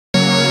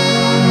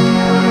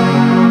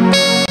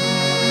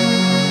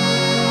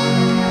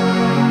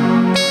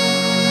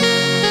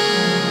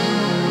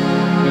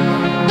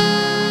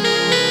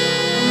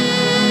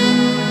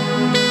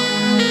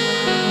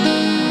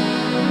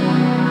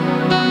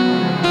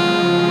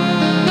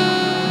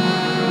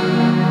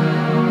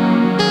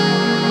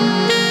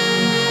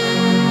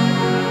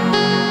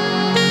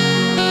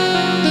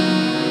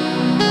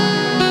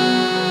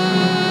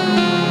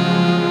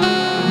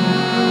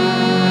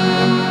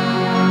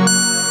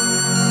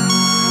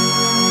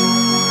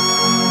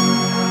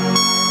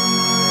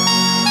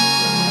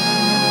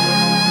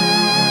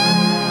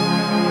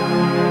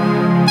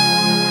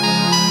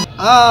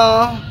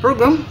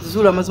Program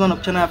Zula Mazima na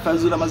kuchana ya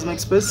Zula Mazima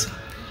Express.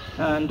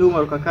 Ndu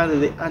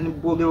marukakande the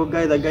unbogable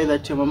guy, the guy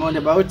that you're on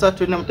about.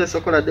 Tuina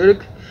mteso kola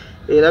Derek.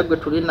 Eragwe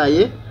tulina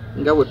ye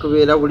ngabwe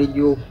tubeera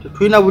bulijjo.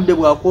 Tuina budde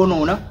bwa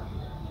kwonoona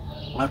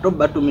ate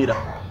batumira.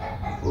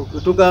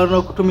 Tukana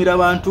okutumira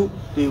abantu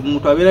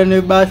omuntu abeera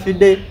ne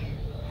birthday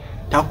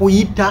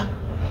takuyita.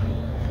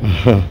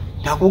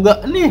 Takuga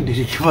ne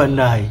Derek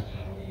banaye.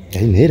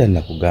 Nera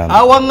nakugamba.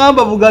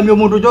 Awangamba bugambye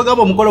omuntu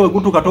kyogamba omukola we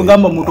gutuka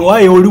togamba muntu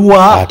waye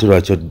oliwa. Ati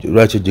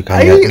lwakyo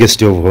jikanya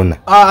guest of honor.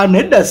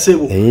 Nedda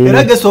sebo.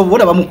 Era guest of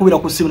honor bamukubira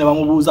ku simu ne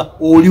bamubuuza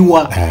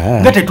oliwa.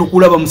 Ngate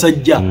tukulaba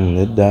musajja.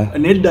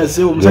 Nedda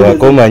sebo musajja.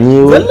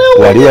 Wakomanyiwe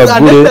wali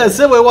yagule. Nedda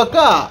sebo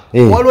ewaka.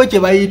 Waliwo kye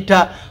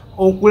bayita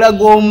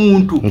okulaga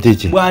omuntu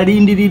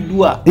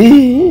bwalindiriddwa.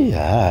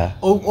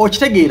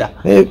 Okitegeera.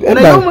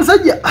 Naye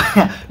omusajja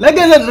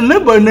lageza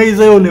nebo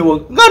neizayo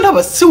nebo nganda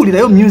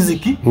basiwulirayo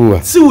music,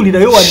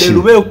 siwulirayo wadde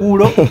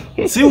lubeekuulo,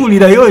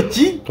 siwulirayo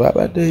ki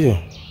twabaddeyo.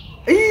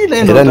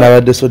 Era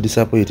nabadde so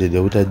disappointed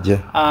obutajja.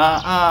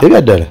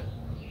 Ebyaddala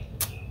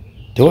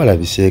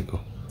tewalabiseeko.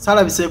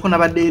 Salabiseeko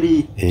nabadde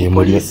eri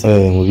poliisi.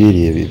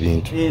 Mubiri ebyo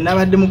bintu.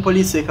 Nabadde mu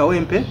poliisi e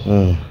Kawempe.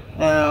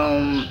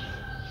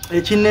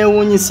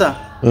 Ekineewuunyisa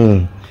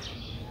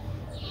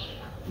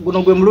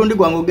guno gwe mulundi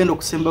gwange ogenda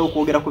okusembayo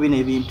okwogera ku bino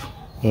ebintu.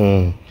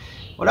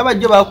 Olaba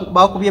jjo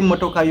bakubye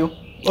emmotoka yo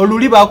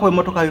oluli bakuba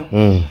emmotoka yo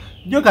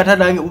jjo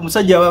katanange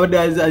omusajja abadde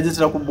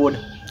azisira ku boda.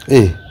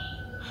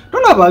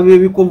 Tolaba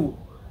ebikubu.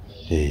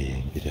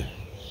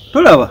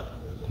 Tolaba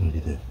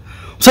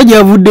omusajja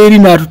yavudde eri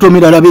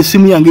n'atutomera alaba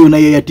essimu yange yonna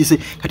yeyatise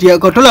kati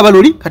tolaba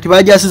luli kati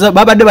bajasiza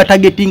babadde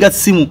batagetinga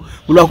ssimu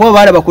olwakuba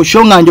balaba ku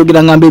show nga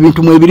njogera ngamba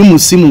ebintu mwe biri mu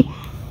ssimu.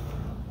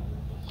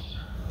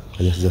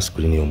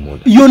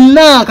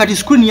 Yonna kati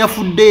screen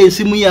yafudde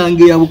esimu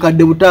yange ya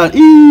bukadde butaano.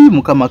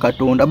 Mukama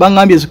Katonda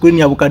bangambye screen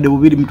ya bukadde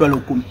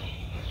 2,10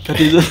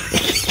 kati zo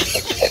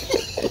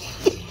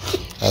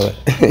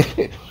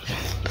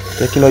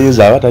tekino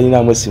user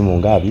abatalina mu esimu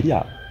nga abiri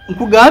awo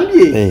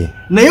nkugambye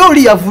naye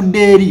oli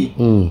yavudde eri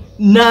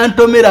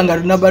nantomera nga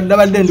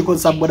nabadde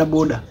ndikozesa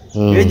bodaboda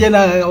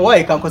ejena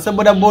wayi kankozesa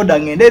bodaboda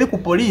ngende eri ku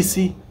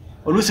poliisi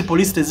oluusi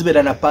poliisi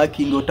tezibeera na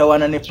parking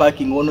otawana ne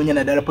parking ononya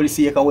naddala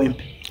poliisi ye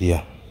Kawempe.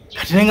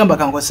 Kati nengamba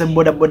kankozesa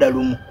bodaboda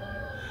lumu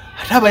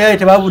ate abayaye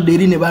tebavudde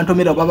eri ne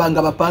bantomera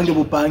babanga bapange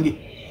bupange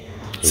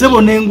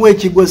sebo nengu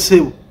ekigo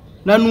sebo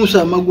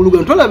nanuusa amagulu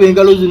gano tolaba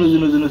engalo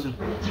zino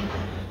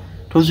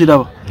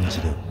toziraba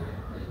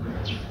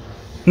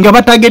nga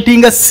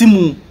batagetinga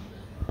simu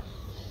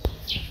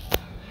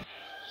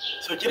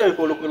so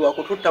kirabika olukwirwa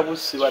kututta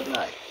bussi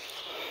bannaye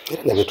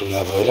era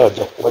nebetulaba era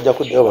wajja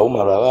kuddeyo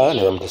bawumala abaa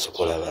ne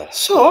bamutesokola abaa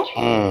so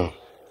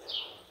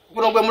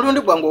guno gwe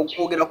mulundi gwange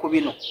okwogera ku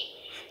bino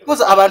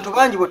because abantu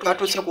bangi bwe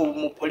twatuuse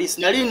mu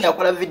poliisi nali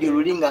nakola video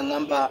lulinga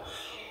ngamba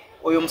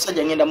oyo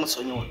musajja ngenda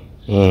musonyiwa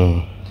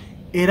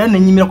era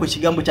nenyimira ku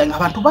kigambo kyange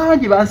abantu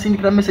bangi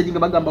bansindikira message nga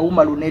bagamba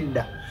wuma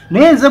lunedda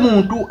naye nze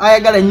muntu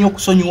ayagala nnyo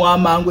okusonyiwa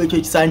amangu ekyo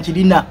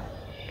ekisankirina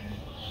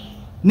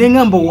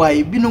nengamba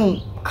wayi bino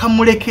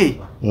kamuleke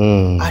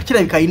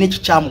akirabika ayina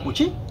ekikyamu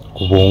kuki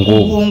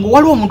kubongo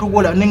waliwo omuntu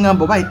gwola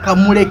nengamba bayi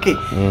kamuleke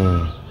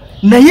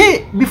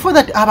naye before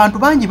that abantu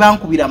bangi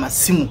bankubira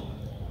amasimu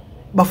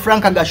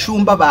bafranka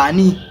gashumba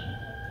baani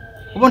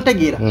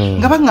obontegeera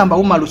nga bagamba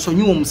wuma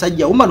lusonyiwa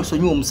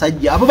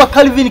omusajja abo ba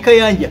Calvin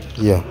Kayanja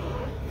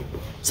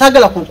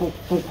sagala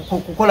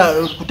kukola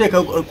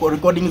kuteeka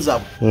recording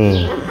zabo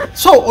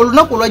so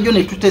olunaku lwajjo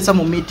ne tuteesa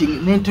mu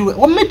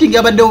meeting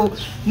abadde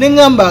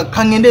nengamba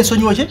kangende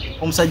ensonyiwa kye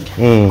omusajja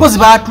because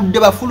batudde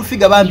ba full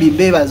figure bambi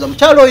bebaza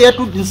mukyalo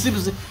yatudde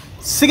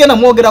sigenda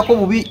mwogerako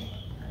bubi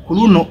ku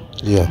luno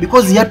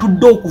because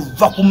yatudde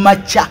okuva ku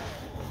macha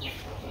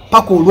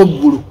paka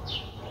olw'eggulu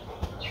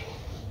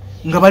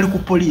nga bali ku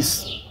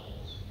police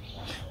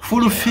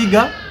full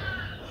figure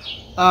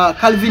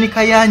Calvin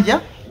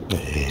Kayanja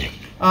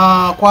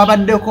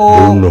kwabaddeko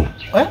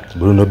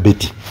Bruno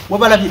Betty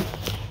wabalabye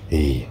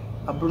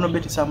Bruno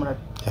Betty samulabi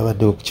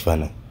yabaddeko ku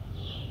kifaananyi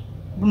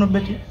Bruno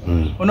Betty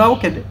ono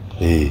abukedde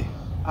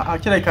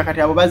kirabika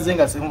kati abo bazze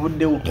nga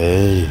senvuddewo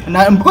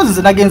because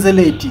nze nagenze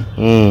late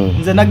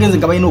nze nagenze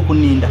nga balina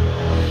okuninda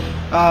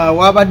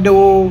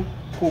wabaddewo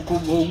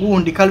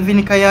ogundi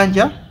Calvin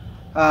Kayanja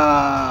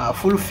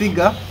full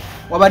figure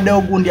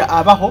wabaddewo gundi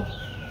abaho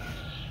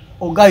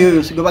ogayo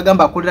yoyo sigo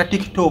bagamba akolera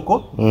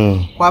TikTok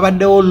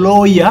kwabaddewo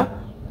lawyer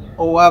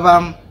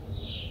owaba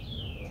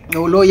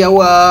lawyer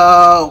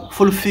wa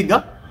full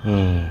figure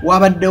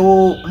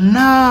wabaddewo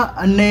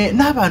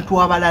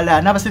n'abantu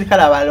abalala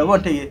n'abasirikale abalala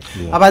bonte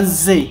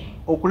abazze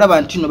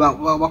okulaba nti no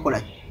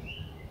bakola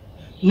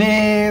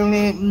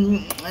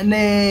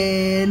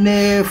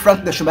ne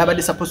Frank Gashumba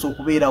abadde suppose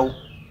okubeerawo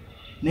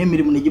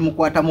n'emirimu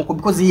negimukwatamuko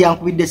because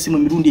yankubidde esimu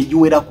emirundi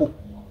egiwerako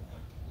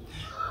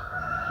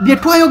bye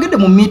twayogedde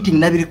mu meeting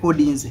na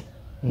recordings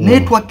ne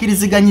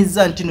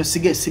twakkiriziganyizza nti no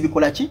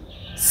sibikola ki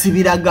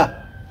sibiraga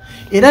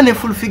era ne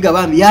full figure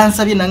bambi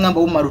yansabye nangamba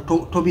umaru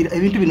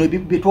ebintu bino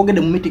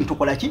bitwogedde mu meeting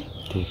tukola ki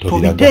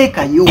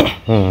tobiteekayo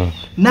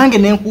nange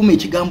nenkuuma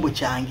ekigambo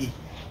kyange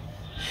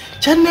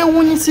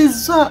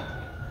kyanewunyisizza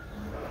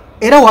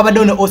era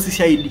wabaddewo ne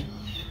OCCID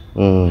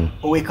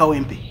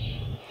owekawempe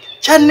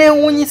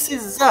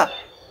kyanewunyisizza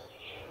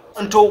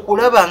nti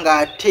okulaba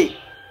ng'ate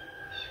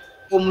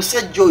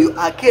omusajja oyo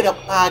akeera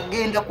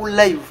agenda ku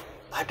live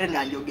ate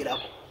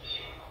nanjogerako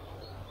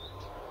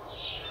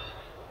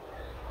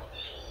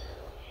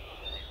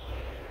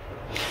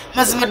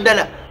mazima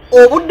ddala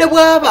obudde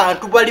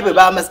bw'abantu bali bwe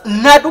bamaze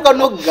natuuka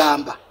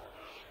n'okugamba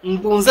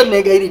mbunze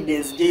neegayiridde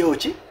nzijeyo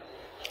ki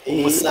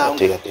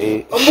omusango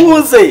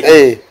mbunze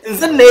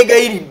nze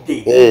neegayiridde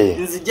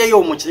nzijeyo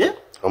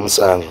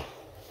omusango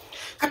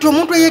kati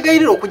omuntu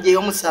eyeegayirira okugyayo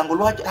omusango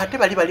lwaki ate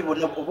bali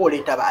bonna oba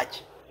oleeta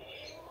baaki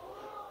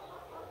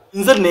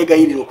nze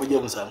neegayirira okugya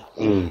omusango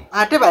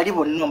ate bali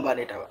bonna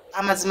mbaleeta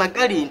amazima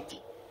gali nti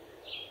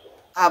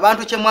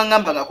abantu kye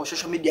mwangambanga ku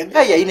social media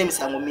gayi yalina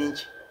emisango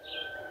mingi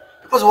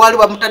because wali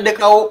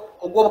bamutaddekawo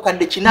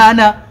ogw'obukadde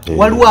 8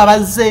 waliwo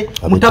abazze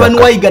mutabani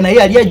wayiga naye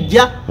yali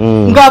ajja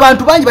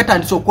ng'abantu bangi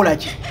batandise okukola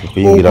ki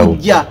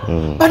okujja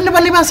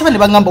banne bansaba ne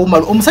bagamba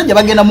umalo omusajja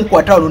bagenda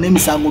mukwata wano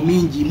n'emisango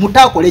mingi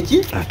mutaakole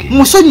ki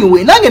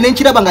musonyiwe nange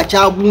nenkiraba nga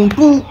kya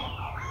buntu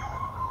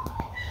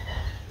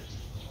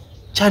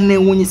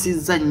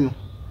kyanewunyisizza nnyo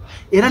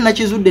era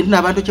nakizudde nti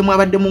n'abantu kye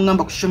mwabadde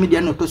muŋŋamba ku social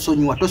media no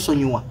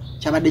tosonyiwa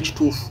kyabadde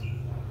kituufu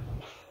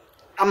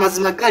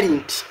amazima gali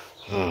nti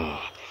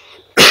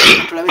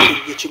tulabe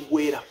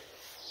ekiggwera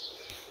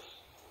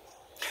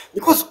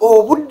because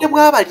obudde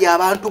bw'abali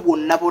abantu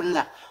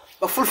bonna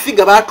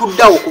bafulfiga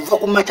batuddawo okuva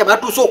ku makya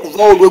batuuse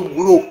okuvawo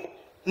olw'eggulu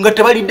nga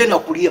tebalidde na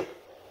kulya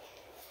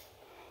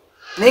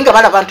naye nga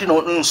balaba nti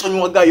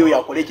nsonyiwagayo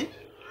yakole ki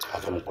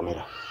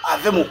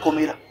ave mu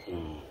kkomera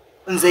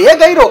nze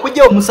yeegayira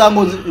okugyawo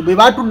omusango bwe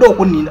batudde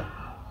okunnina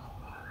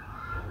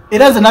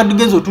era nze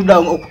nagenze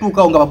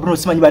okutuukawo nga babuno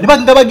simanyi bani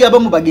nga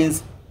abamu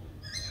bagenzi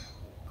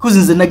kuzi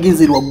nze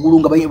nagenzerwa waggulu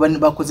nga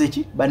bakoze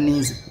ki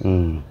baninze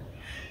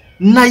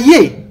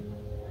naye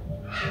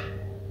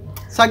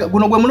saga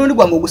guno gwe mulundi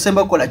gwange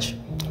ogusemba kukola ki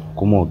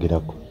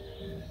kumwogerako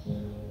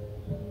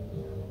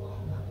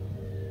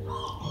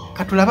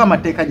katulaba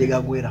amateeka gye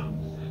gagwera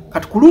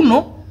kati ku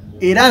luno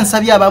era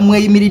nsabye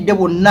abamweyimiridde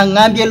bonna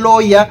ngambye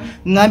lawyer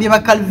ngambye ba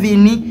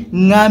Calvin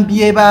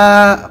ngambye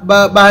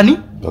bani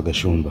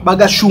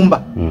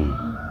bagashumba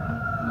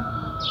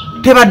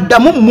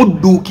tebaddamu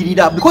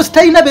mudduukirira because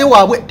talina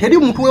bewaabwe teri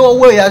muntu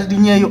wewaabwe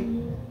yalinyeyo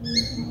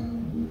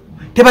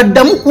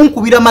tebaddamu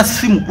kunkubira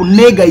masimu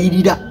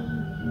kuneegayirira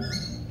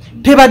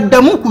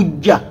tebaddamu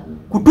kujja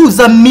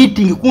kutuuza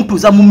meeting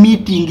kuntuuza mu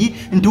meeting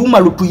nti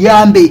umalu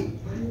tuyambe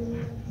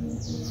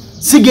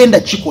sigenda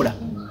kikola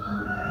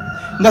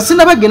nga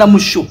sinabagenda mu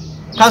show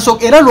kanso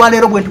era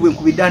lwaleero bwe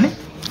nkubidane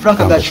Frank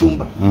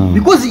Gashumba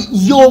because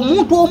yo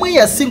muntu omwe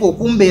yasinga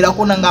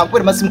okumbeerako nanga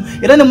akwera masimu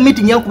era ne mu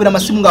meeting yakubira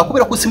masimu nga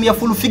akubira ku simu ya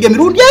full figure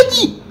mirundi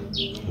agi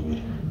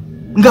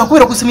nga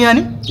akubira ku simu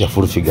yani ya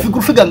full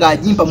figure nga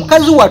ajimpa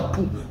mukazi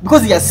wattu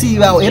because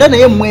yasiibao era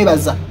naye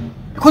mwebaza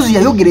because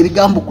yayogera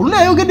ebigambo kuluna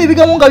yayogera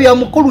ebigambo nga bya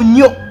mukulu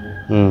nnyo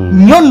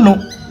nnyo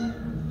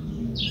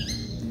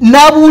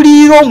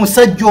n'abuulirira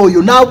omusajja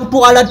oyo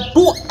n'abutwala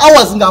 2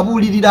 hours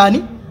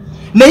ng'abuulirirani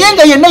naye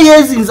nga yenna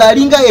yeezinza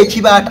alinga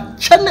ekibaata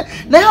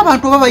naye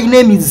abantu baba balina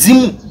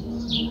emizimu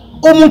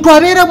omuntu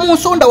abeera mu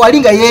nsonda wali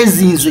nga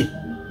yeezinze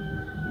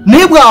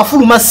naye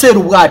bw'afuluma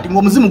seeru bw'ati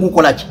ng'omuzimu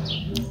gukola ki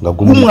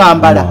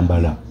gumwambala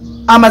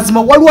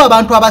amazima waliwo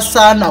abantu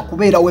abasaana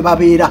kubeera we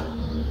babeera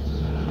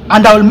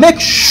and I will make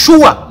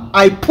sure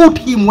I put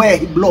him where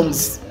he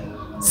belongs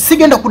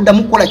sigenda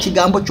kuddamu kukola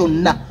kigambo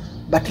kyonna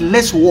but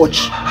let's watch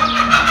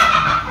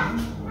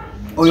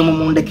oyo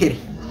mumundekere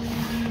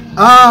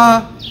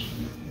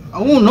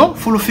uno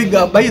full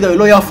figure by the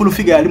lawyer full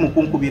figure yali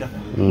mukunkubira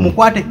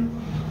mukwate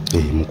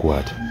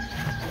mukwate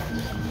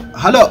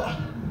hello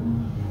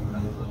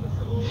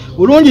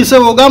ulungi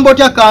sebo ogamba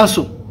otya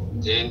kanso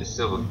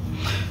sebo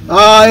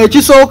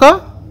ekisooka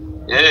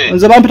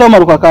nze bampita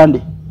Maruka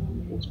kandi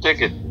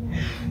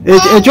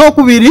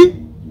ekyokubiri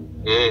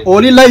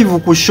oli live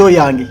ku show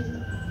yange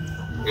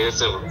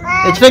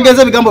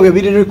ekitegeeza ebigambo bye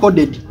biri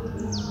recorded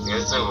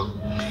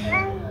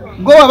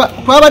go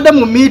twabadde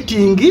mu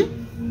meeting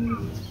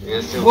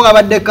go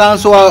abadde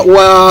kanso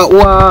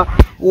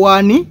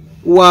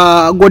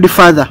wa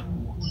Godfather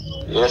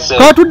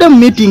twatudde mu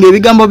meeting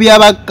ebigambo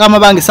by'abakama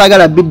bange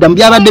saagala biddamu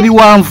byabadde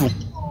biwanvu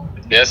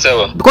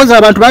because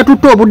abantu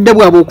batutte obudde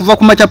bwabwe okuva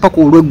ku makya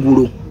paka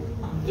olw'eggulu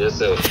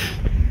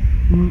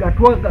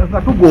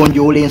nga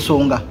tugonjoola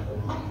ensonga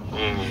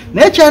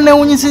naye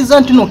kyanewunyisizza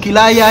nti no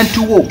kilayanti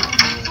wo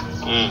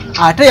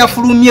ate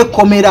yafulumye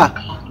ekkomera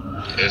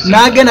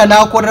n'agenda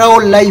n'akolerawo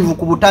live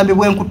ku butambi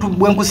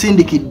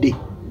bwenkusindikidde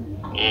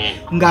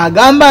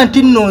ng'agamba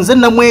nti nno nze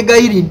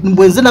namwegayiridde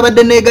bwe nze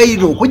nabadde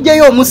neegayirira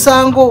okuggyayo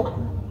omusango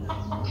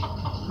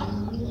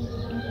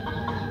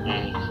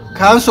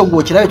kanso gwe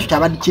okiraba ekyo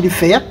kyabadde kiri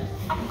feya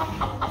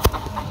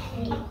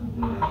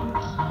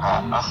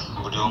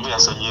buli omu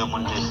yasonyiye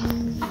munne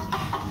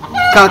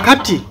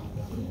kakati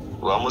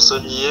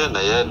wamusonyiye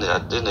naye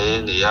ate naye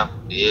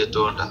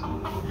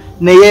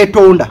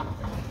neyeetonda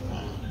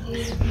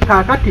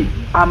kakati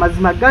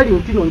amazima gali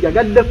nti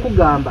nonjagadde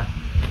kugamba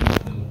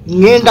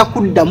ngenda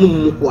kuddamu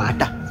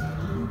mukwata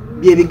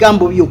bye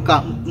bigambo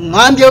byokka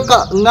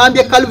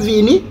ngambye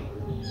Calvin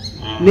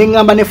ne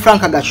ngamba ne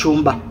Frank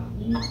Gachumba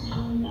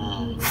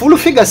full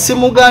figure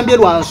simugambye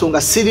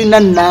lwansonga sirina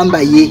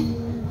namba ye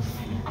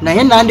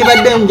naye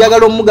nandibadde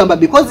njagala omugamba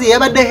because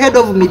yabadde head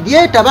of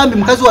mediator bambi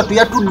mukazi watu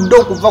yatudde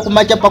okuva ku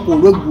macha paka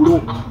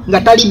olweggulo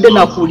nga talidde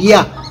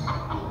nakulya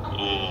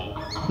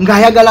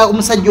ng'ayagala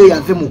omusajja oyo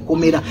ave mu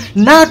kkomera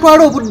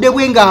n'atwala obudde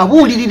bwe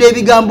ng'abuulirira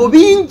ebigambo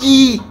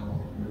bingi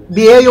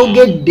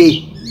byeyogedde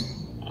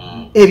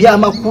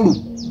ebyamakulu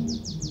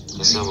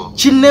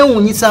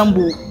kinneewuunyisa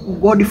mbu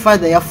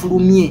Godfather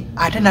yafulumye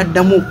ate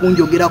n'addamu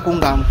okunjogerako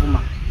nga nvuma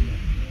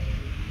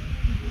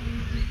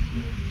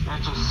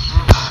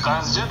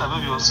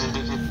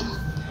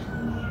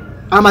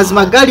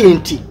amazima gali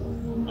nti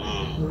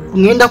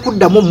ngenda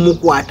kuddamu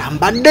mukwata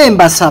mbadde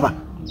mbasaba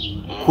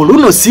ku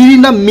luno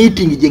sirina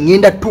meeting gye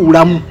ngenda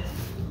tuulamu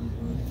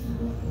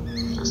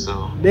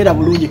beera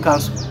bulungi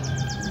kanso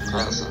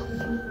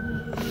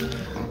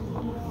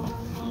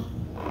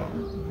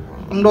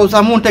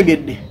ndowooza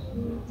muntegedde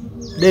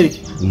Derek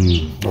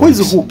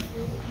kwizi hu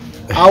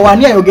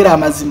awani ayogera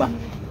amazima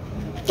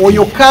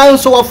oyo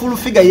kanso wa full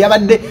figure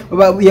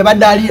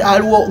yabadde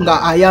aliwo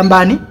nga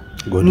ayambani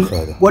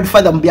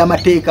Godfather mu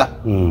byamateeka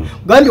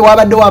gambye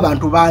wabaddewo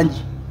abantu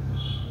bangi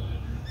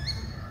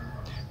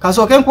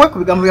kasooke nkuwe ku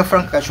bigambo bya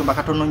Frank Gachumba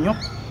katono nnyo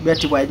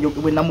byatibwa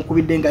bwe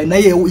namukubidde nga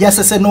naye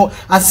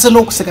asese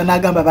n'okuseka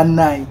n'agamba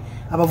bannaye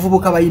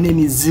abavubuka balina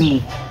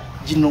emizimu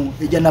gino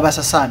ejja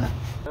nabasasana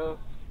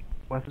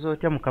wasuza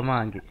otya mukama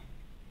wange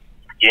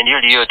Yendiyo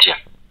liyotya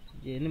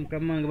ni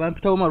mukama wange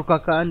bampitawo maluka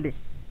kande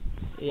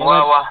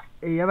wawa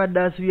yabadde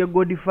asibye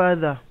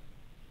Godfather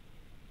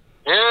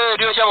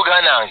liyotya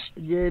muganda wange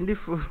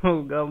gyendifu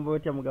ogambo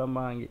otya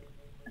mugamba wange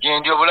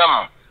gendi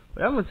obulamu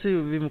bulamu si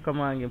bibi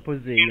mukama wange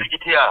mpozi eyo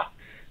kitya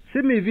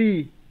si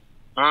mibi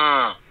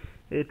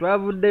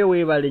twavuddeyo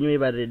weebale nnyo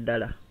weebale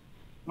ddala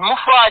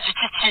mufa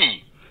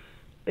kiki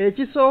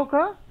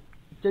ekisooka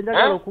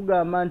kyenjagala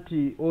okugamba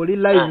nti oli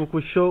live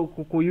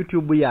ku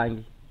YouTube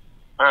yange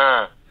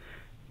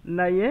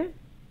naye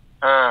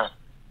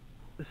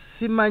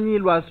simanyi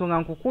lwansonga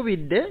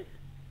nkukubidde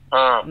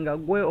nga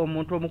gwe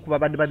omuntu omu ku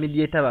babadde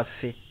bamidyeta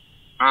baffe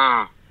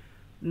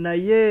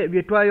naye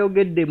bye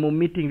twayogedde mu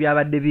meeting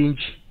byabadde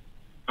bingi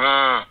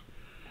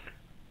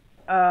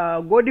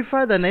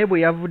Godfather naye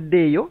bwe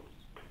yavuddeeyo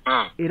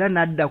era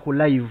n'adda ku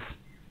live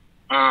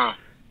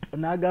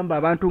n'agamba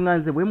abantu nga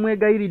nze bwe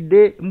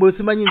mwegayiridde mbu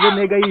simanyi nze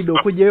neegayiridde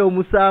okugyayo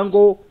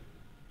omusango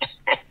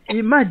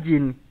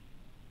imagine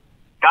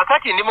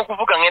kakati ndi mu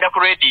kuvuga ngenda ku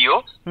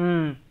radio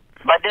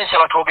badde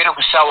nsaba twogere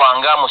ku ssaawa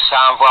nga 7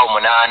 awo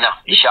 8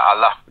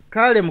 inshallah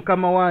kale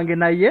mukama wange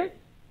naye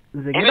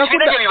nze ngenda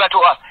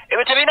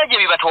ebyo gye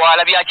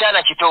bibatwala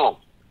byakyana kito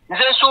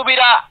nze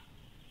nsuubira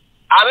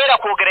abeera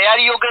kwogera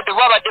yali yogedde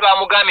babadde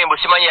bamugambye mbu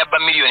simanyi yabba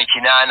million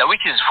 8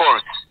 which is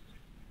false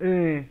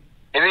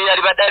ebyo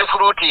yali badde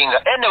alifuluutinga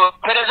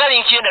pereza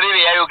linki yenda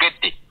bebe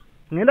yayogedde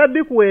ngenda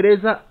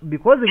bikuweereza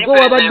because go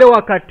wabadde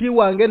wakati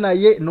wange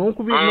naye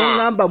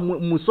n'oŋŋamba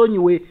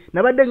musonyiwe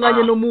nabadde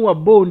nganye n'omuwa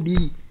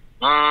bondi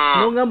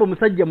n'oŋŋamba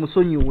omusajja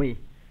musonyiwe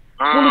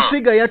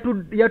fulufiga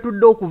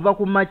yatudde okuva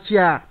ku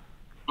makya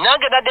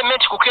nange nadde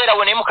menti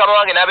kukeerawo naye mukama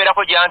wange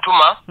n'abeerako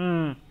gyantuma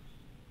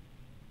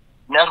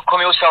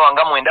nakomyewo ssaawa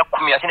nga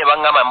 9:10 ate ne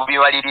baŋŋamba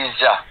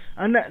mubimaliriza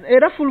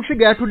era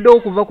fulufiga yatuddewo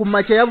okuva ku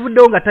makya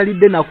yavuddewo nga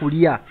talidde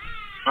nakulya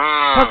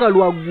paka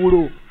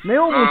lwaggulu naye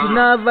omuntu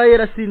n'ava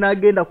era si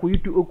n'agenda ku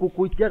YouTube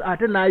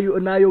ate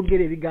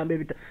n'ayogera ebigambo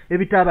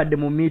ebitabadde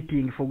mu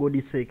meeting for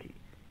God's sake.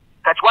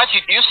 Kati what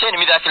you send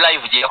me that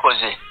live gye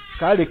yakoze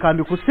kale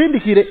kambi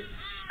kusindikire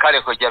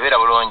kale ko jabera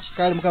bulungi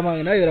kale mukama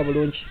wange naye era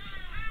bulungi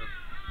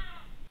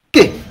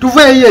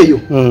tuveeyo eyo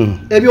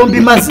ebyo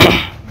mbimazi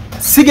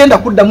sigenda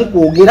kuddamu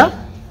kwogera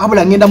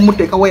abula ngenda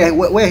mmuteeka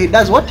where he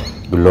does what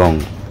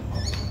belong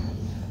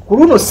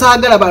kuluno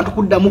saagala bantu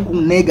kuddamu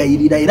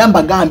kunneegayirira era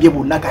mbagambye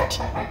bonna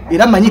kati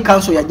era manyi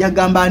kanso yajja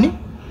gamba ani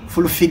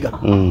full figure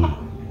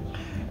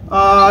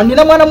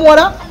nina mwana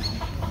muwala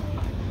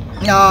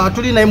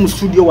tuli naye mu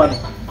studio wano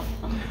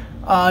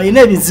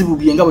ina ebizibu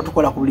bye nga bwe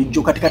tukola ku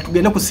bulijjo kati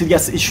tugende ku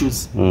serious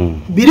issues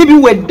biri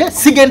biwedde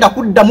sigenda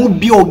kuddamu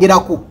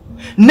byogerako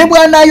ne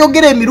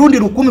bw'anaayogera emirundi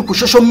 10 ku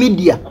social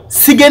media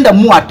sigenda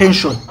mu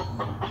attention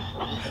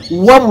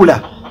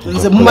wabula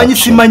nze mumanyi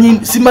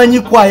simanyi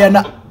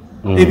kwayana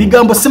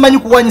ebigambo simanyi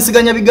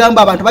kuwanyisiganya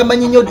bigambo abantu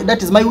bamanyi nnyo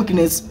that is my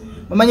weakness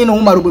bamanyi no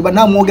umaro bwe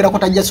banamwogerako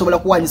tajja sobola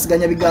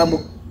kuwanyisiganya bigambo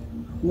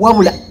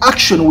wabula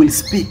action will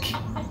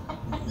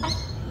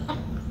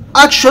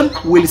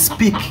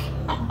speak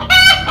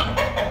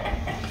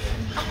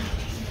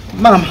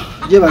mama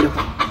je baliko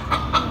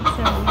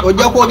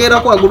ojja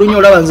kwogerako wagulu nnyo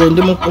olaba nze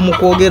ndi mu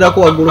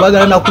kwogerako wagulu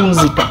bagala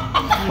nakunzita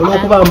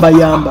olw'okuba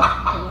mbayamba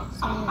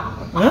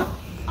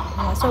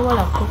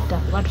asobola kutta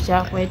watu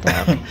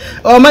kyakwetaaga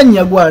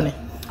omanya gwane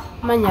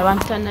manya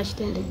abantu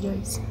Nakitende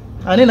Joyce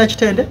ani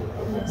Nakitende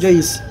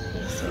Joyce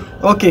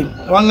okay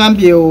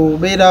wangambye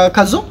obeera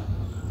kazo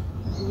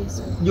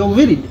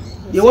Joviridde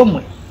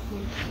yewamwe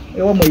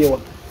yewa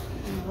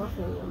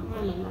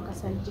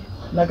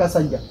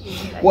nakasajja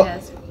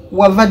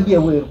wavadde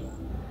ebweru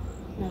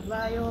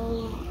navaayo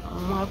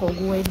omwaka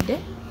oguwedde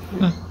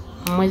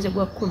omwezi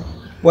gwa 10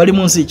 wali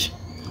mu nsi ki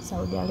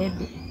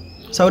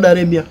Saudi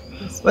Arabia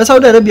wa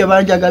Saudi Arabia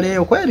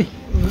banjagaleyo kweli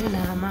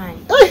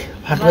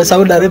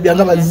Saudi Arabia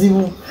nga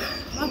bazibu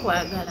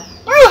bakwagala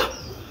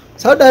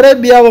Saudi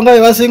Arabia abo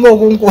nga basinga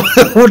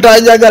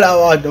utanjagala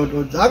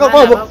abantu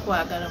akakwabo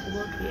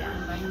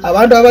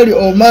abantu abali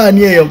Oman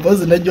eyo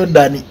mpozi ne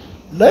Jordan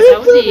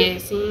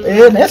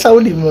naye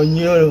Saudi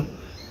monyolo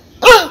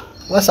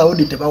wa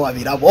Saudi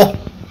tebawabirabo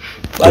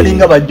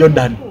balinga ba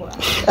Jordan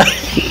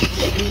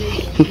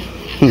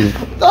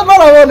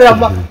tamara wone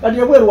apa kati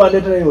ebweru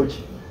wandetereyo ki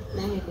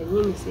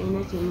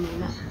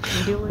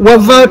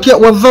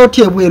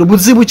wavauti ebweru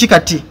buzibu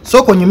kikati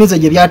soko nyumiza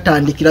gye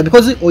byatandikira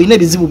because oyine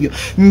bizibu byo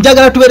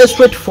njagala tubere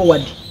straight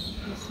forward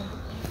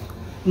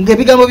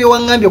ngebigambo byo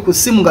wangambye ku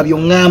simu nga byo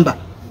ngamba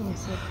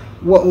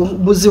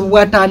buzibu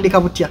bwatandika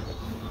butya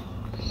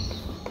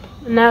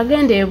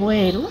nagenda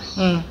ebweru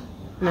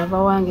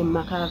nava wange mu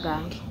maka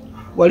gange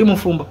wali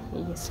mufumbo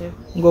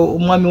ngo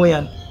omwami we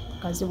yani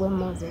kazibwe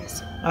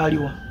Moses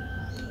aliwo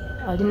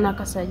ali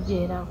nakasajja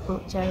era ku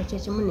kyalo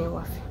kyekimu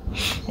newaffe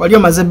wali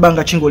omaze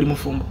ebbanga ki ng'oli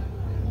mufumbo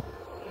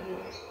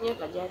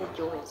myaka gyali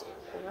gyoweze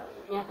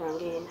myaka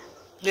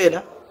ngena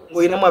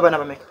ng'olinamu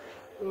abaana bameka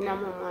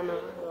ninamu omwana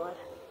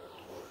omuwala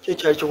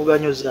kyekyali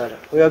kyokuganya ozaala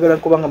oyagala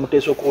kubanga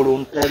muteesa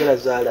okuluntu tayagala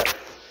zaala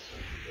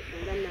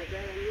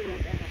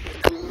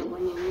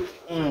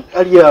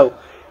ali awo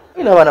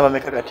olina abaana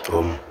bameka kati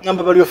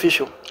ngamba bali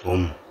official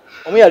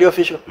omu yali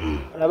official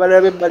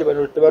abalala bebbali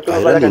bano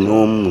tebatulabala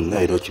n'omu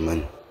naera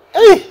okimanyi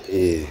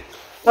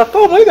papa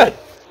omwegani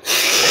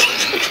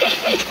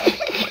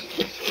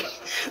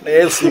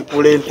naye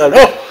nsinkula entalo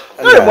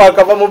naye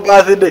mwakava mu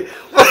birthday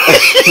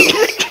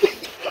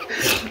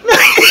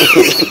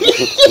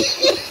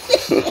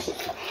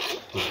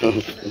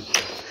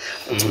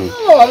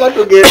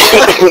abatugenda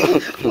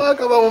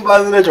mwakava mu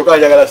birthday kyokka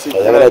njagala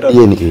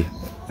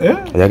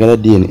ayagala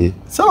DNA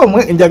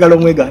sawa njagala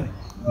omwegani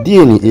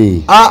DNA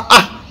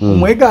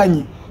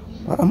omweganyi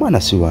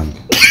mwana si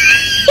wange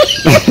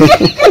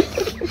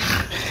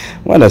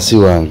mwana si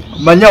wange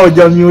manya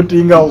ojja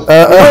mutingawo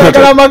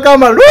kala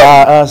makama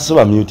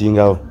soba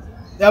mutingawo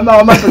yama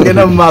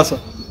amatugenda mu maaso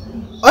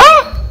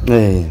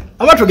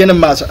amatugenda mu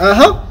maaso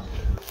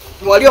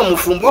wali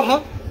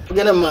omufumbo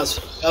tugenda mu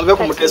maaso ave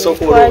ku muteesa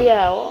okuwolo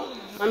yawo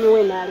mami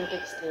we naali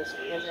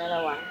extension yazala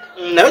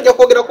wange naye ojja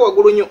kwogera ko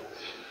wagulu nnyo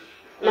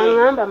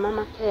nangamba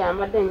mama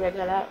teyambadde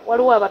njagala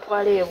waliwo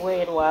abatwala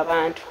ebweru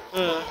abantu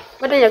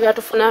badde njagala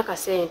tufuna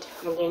akasente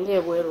mugende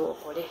ebweru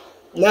okole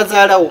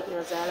nazaalawo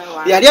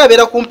yali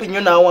abeera kumpi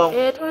nnyo naawawo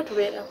tuba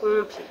tubeera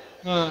kumpi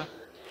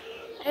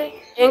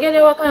engeri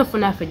ewaka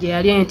nfuna ffe gye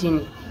yali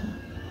entini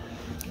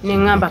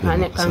neŋŋamba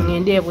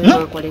kaŋŋende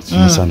ebweru nkole ki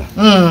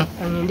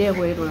kaŋŋende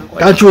ebweru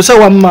nkole kankyusa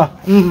wamma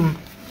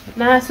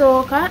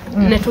n'asooka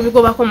ne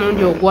tubigobako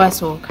mulundi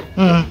ogwasooka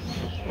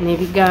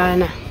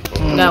nebigaana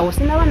ngaawo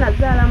sinaba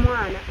nazaala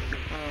mwana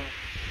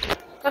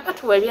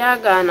kakati we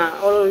byagaana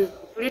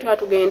tuli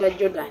twatugenda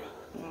Jordan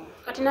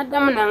kati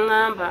naddamu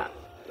naŋŋamba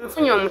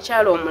nfunye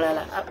omukyalo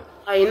omulala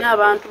ayina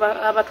abantu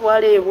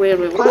abatwala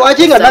ebweru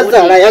lwaki nga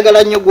nazaala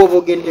ayagala nnyo gw'oba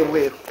ogenda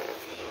ebweru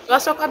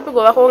twasooka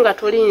bigobako nga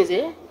tulinze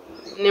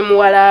ne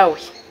muwalawe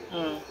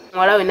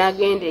muwalawe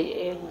n'agenda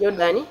e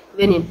Jordan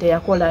then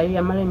teyakolayo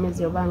yamala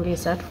emyezi obanga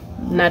 3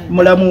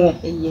 mulamuwo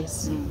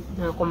yes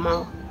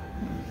nakomawo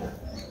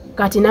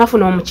kati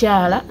nafuna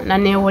omukyala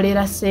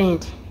naneewolera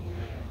sente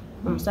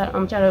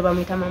omukyala we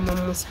bamuyita mama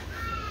Musa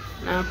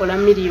nakola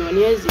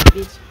miliyoni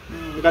ezibiri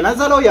nga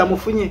nazaala oyo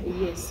amufunye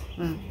yes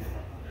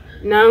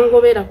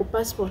nangobera ku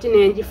passport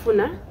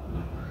nenjifuna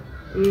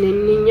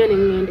neninya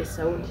nengende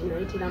Saudi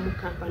nayitira mu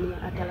company ya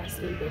Atlas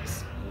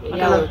Impex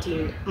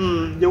yawotinda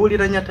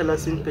jewulira nya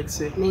Atlas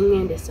Impex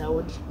nengende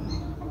Saudi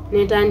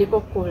netandika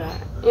okukola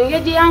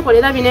engeri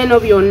yankolera bineno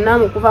byonna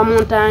mukuva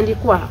mu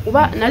ntandikwa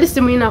kuba nali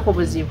simuyinako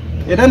buzibu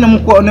era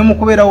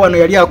nemukubeera wano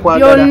yali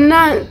akwagala byonna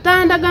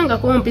tandaga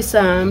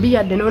kumpisa mbi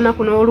yadde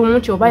n'olunaku n'olumu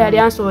nti oba yali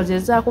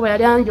ansobozezaako oba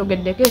yali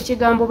anjogeddeko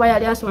ekigambo oba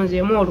yali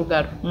ansonzeemu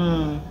olugalo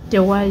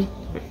tewali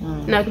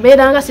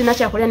nabeeranga sina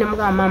kyakulya ne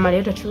mugamba maama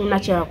leero tekirina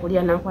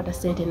kyakulya nankwata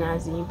sente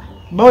n'azimba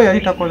bawo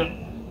yali takola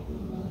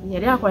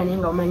yali akola naye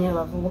nga omanyi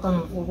abavubuka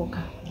muvubuka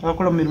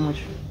akola mu mirimu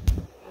ki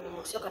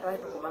musooka twali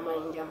tukuba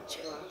mayinja mu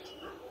kirungi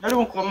yali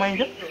mukuba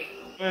mayinja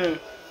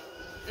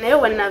naye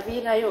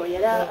wenaviirayo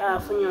yali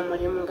afunye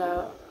omulimu nga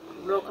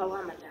buloka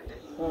w'amataka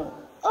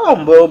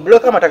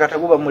buloka amataka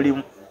teguba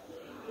mulimu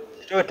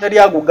teri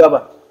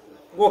agugaba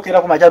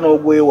gwokera ku makya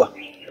n'ogwewa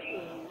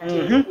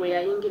we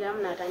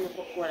yayingiramu n'atandika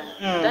okukola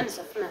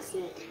atandisa funa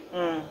sente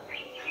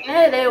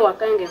naye era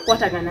ewaka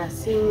ng'enkwatagana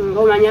singa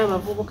omanya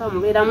abavubuka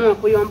mubeeramu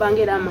okuyomba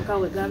ng'era amaka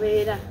we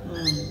gabeera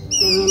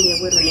nengende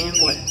ebweru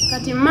nenkola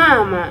kati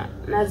maama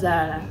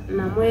Nazaala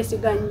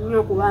namwesiga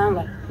nnyo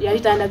kubanga yali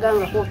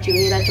tandagangako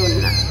kibeera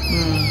kyonna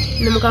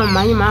ne mukama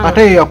manyi maama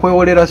ate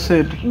yakwewolera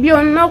sente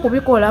byonna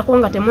okubikolako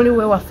nga temuli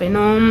wewaffe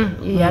n'omu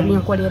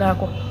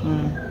yabinkolerako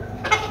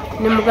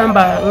ne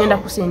mugamba ngenda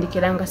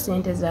kusindikiranga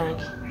sente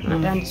zange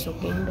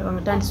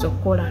natandise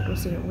okukola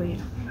ntuuse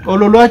ebweru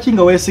olwo lwaki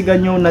nga weesiga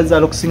nnyo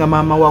Nazaala okusinga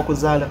maama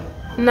wakuzaala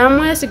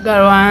namwesiga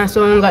lwa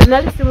nsonga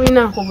nali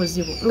sibulinaako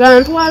buzibu nga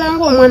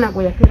ntwalanga omwana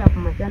gwe yakeera ku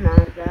makya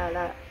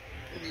n'azaala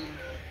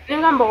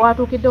nengamba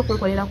watuukidde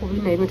okunkolera ku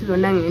bino ebintu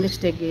byonna ngende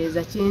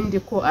kitegeeza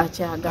kindiko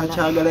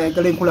akyagala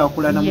yagala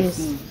enkulaakulana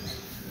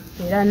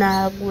era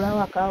n'agulawo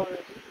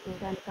akawunti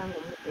ntandika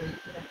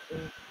ng'omusindikira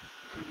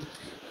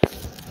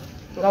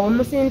nga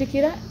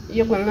bwemusindikira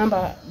ye gwe ngamba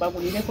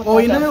bagulireko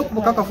oyinayo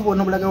bukakafu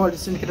bwonna obulaga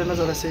walisindikira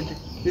Nazaala sente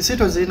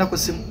bisiito zirina ku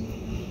simu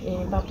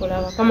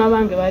mpapula bakama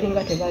bange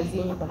balinga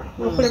tebazimba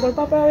okuleka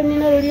olupapula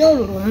lwenina luli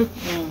olulumu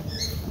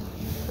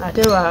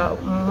ate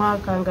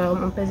mwaka nga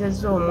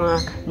mpezezza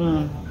omwaka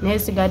naye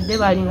sigadde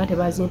balinga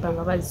tebazimpa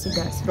nga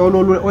bazisigasa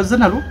olwo ozze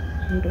nalwo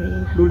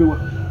ndoyina luliwa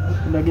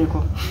ndageko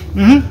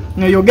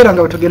yogera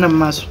nga bwetugenda mu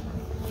maaso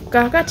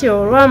kaakati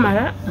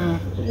olwamala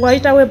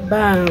wayitawo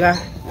ebbanga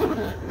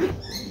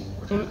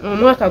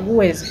omwaka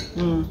guweze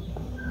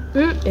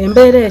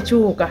embeera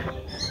ekyuka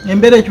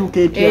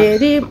etya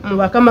eri mu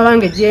bakama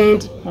bange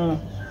gyendi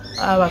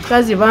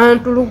abakazi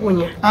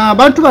bantulugunya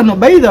abantu bano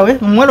by the way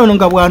omuwala ono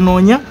nga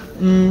bwanoonya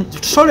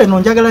tusole eno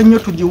njagala nnyo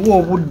tugiwa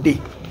obudde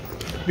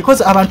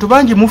because abantu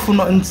bangi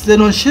mufuno nze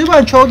no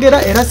nkiba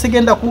nkyogera era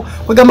sigenda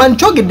kwegamba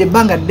nkyogedde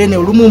ebbanga ddene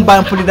olumu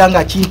mba mpulira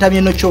nga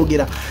kintamye no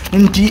kyogera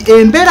nti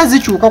embeera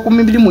zikyuka ku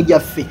mirimu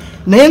gyaffe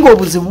naye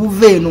ng'obuzibu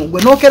buva eno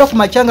gwe nookera ku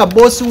makya nga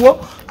boosi wo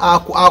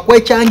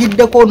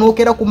akwekyangiddeko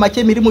nookera ku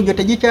makya emirimu gyo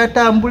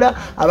tegikyatambula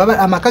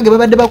amaka ge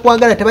babadde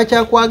bakwagala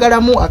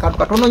tebakyakwagalamu akantu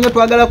katono nnyo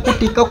twagala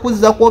kutikka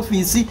kuzza ku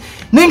ofiisi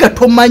naye nga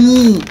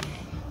tomanyi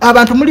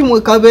abantu muli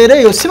mu kabeera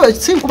eyo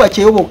si nkuba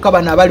kyeyo bokka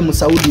bano abali mu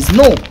Saudis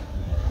no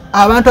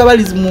abantu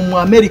abali mu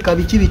America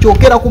biki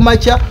okera ku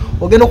makya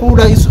ogenda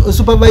okulula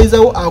supervisor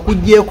wo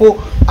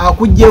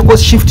akuggyeko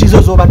shift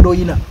zo zobadde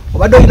oyina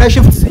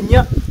shifts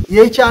nnya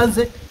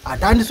yekyanze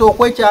atandise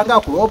okwekyanga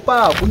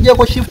akulopa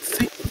akuggyeko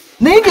shifts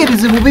naye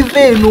ng'ebizibu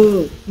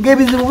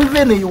biva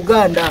eno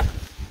Uganda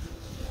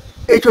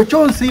ekyo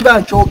kyonsiiba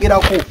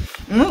nkyogerako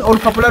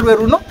olupapula lwe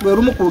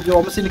lumu ku lugero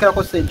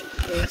wamusindikirako sente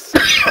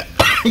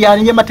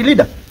yani ye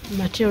Matilda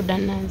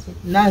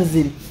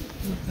Nanziri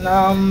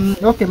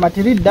okay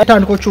Matilda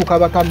atandika okukyuka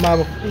bakama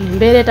abo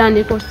embeera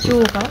etandika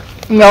okukyuka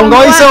nga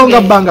wayiseewo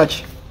nga bbanga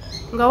ki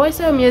nga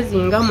wayiseewo myezi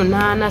nga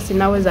 8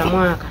 sinaweza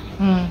mwaka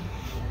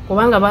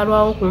kubanga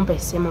balwawo kumpa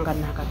essimu nga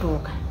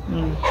nakatuuka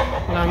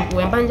nga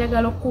wemba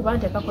njagala okukuba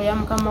ntekako ya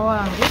mukama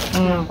wange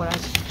nkola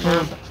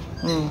kinamba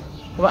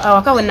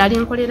awaka we nali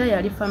nkolera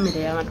yali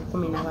famire y'abantu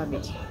 12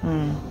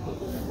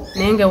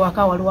 naye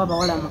ng'ewaka waliwo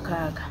abawala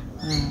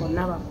 6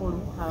 bonna bakulu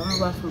abamu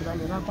bafuba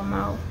ne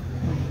bakomawo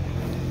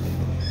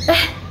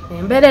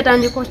embeera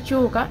etandika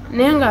okukyuka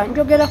naye nga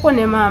njogerako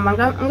ne maama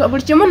nga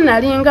buli kimu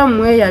nalinga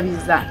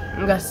mweyabiza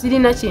nga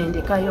sirina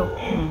kyendekayo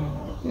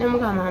ne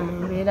mugamba maama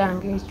embeera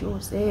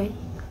ng'ekyuse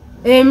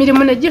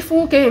emirimu ne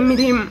gifuuka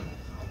emirimu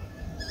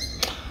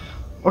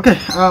okay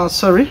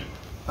sorry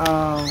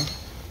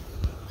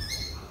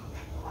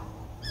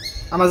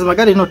amazima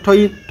gali no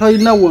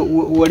toyina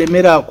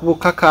wolemera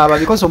kubukakaaba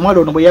because omwala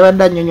ono bwe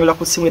yabadde annyonnyola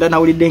ku simu era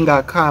nawulidde nga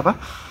akaaba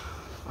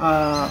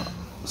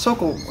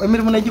soko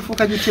emirimu ne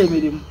gifuuka gitya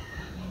emirimu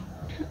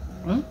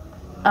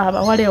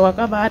abawala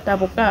ewaka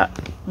baatabuka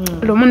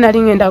lumu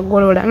nali ngenda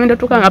kugolola ngenda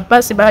tuka nga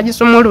paasi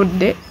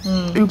bagisumuludde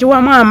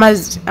njiwamu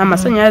amazzi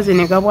amasannyalaze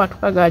ne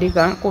gabwatuka gaali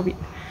gankubi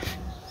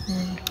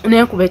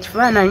nenkuba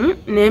ekifaananyi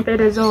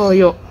nempeereza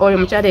oyo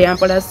mukyala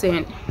eyampola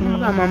sente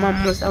nga mama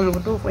musa mu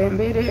butuufu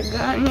embeera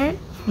eganye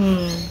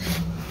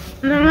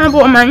nangamba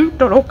omanyi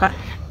toloka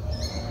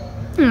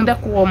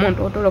ndakuwa omuntu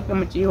otoloke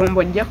mu kiyumba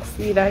ojja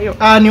kufiirayo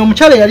ni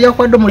omukyala yali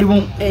akwadde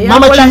omulimu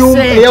mama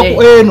kiyumba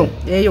eno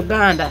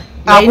Uganda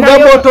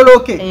akugamba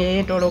otoloke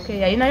toloke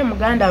yalinayo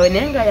muganda we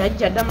naye nga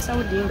yajja dda mu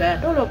Saudi nga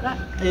yatoloka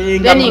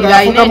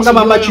nga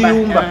mama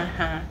kiyumba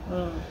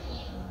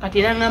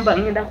kati nangamba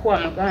ngenda kuwa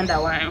muganda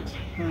wange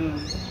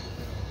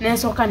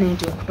nensooka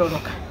nenti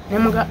okutoloka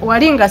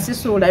wali nga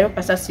sisuulayo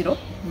kasasiro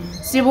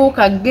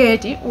sibuuka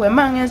geeti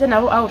wemba ngenze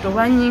nabo auto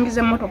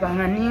banyingiza emmotoka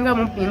nga ninga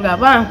mupinga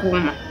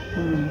bankuuma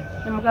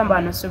nemugamba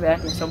anosobera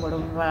nti nsobola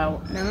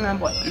ovaawo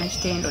nangamba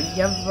nakitendo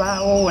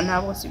jjavaawo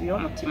wonaaba osibye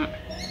omutima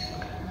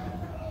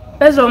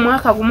peza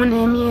omwaka gumu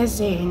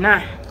n'emyezi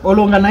 4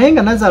 olwo nga naye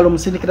nga Nazaala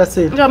omusindikira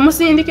sente nga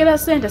musindikira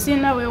sente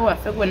sirina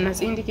wewaffe gwe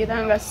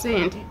nasindikiranga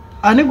sente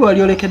ani gwe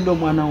wali olekedde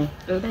omwana wo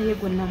olaye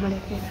gwe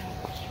namulekera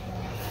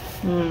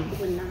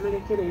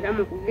era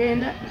mu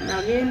kugenda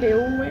nagenda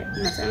ewuwe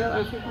nasanga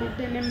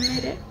banfukulidde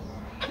n'emmere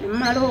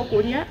nemala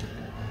okulya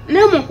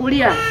ne mu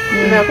kulya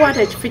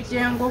nakwata ekifi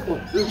ky'enkoko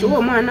nkiwa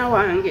omwana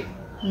wange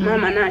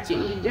maama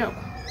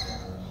nakingijjako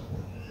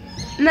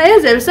naye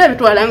nze ebisa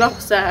bitwalanga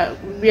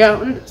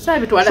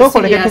saabitwala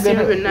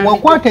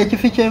wakwata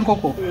ekifi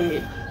ky'enkoko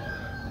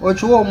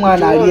okiwa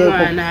omwana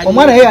alyeko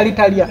omwana ye yali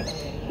talya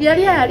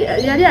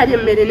yali ali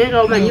emmere naye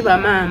nga omanyi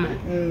bamaama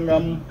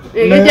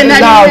egejje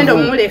naliyenda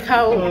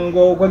omulekawo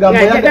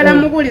ng'ajagala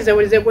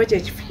mubuulizewulize gwekyo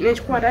ekifi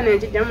nekikwata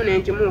nenkijjamu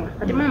nenkimuwa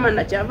kati maama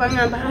nakyava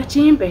ngamba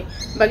akimpe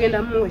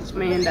bagenda muwa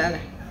ekimeye endala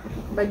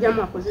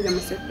bajjamu akuzire mu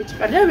sepiki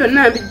kati ebyo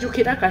byonna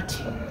mbijjukira kati.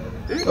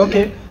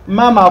 Okay,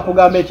 maama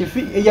akugamba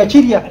ekifi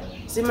yakirya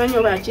simanyi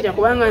oba yakirya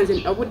kubanga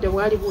nze obudde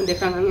bwali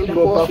bundeka nga ngenda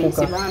ku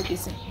ofiisi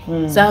bampise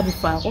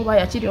saabifaako oba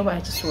yakirya oba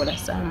yakisuula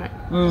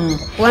saamanyi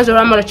kubanza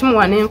olwamala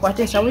kimuwa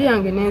nenkwata ensawo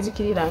yange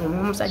nenzikirira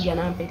omusajja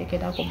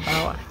namperekerako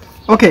bbaawa.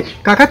 Okay,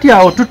 kakati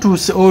awo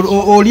tutuuse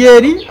oli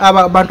eri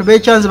abantu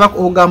b'ekyanzi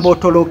ogamba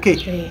otoloke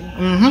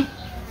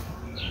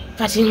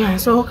kati nga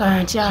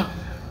nsooka ntyawo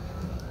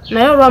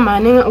naye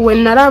olwamala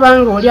wenalaba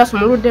nga oli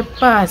asumuludde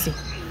paasi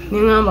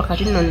neŋŋamba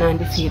kati nno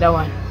nandifiira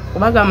wano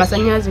kubaga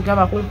amasannyalaze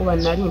gaba kunkuba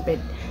nali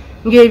mpedde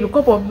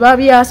ng'ebikopo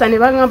babyasa ne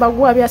bagamba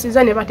gwe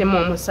abyasiza ne batema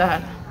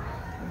omusaala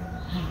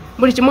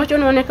buli kimu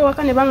kyonooneka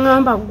waka ne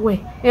baŋŋamba gwe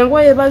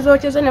engoye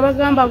bazokyeza ne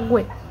bagamba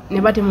gwe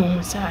ne batema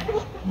omusaala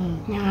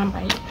neŋŋamba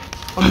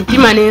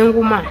omutima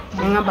n'enguma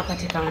neŋŋamba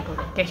kati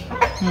kantoloke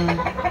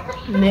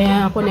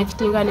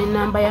neakonekitinga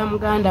n'ennamba ya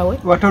muganda we.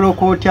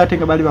 Watoloka otya ate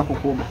nga bali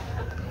bakukuuma?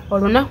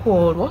 Olunaku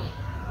olwo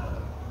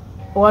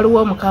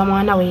waliwo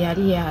mukamwana we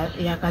yali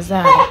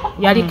yakazaala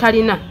yali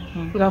kalina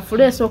nga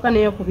fula esooka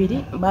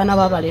n'eyokubiri baana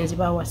b'abalenzi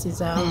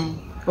bawasizaamu.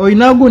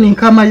 Oyina guni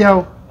nkama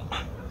yawo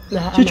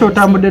kiki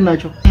otambudde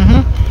nakyo?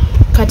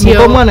 Kati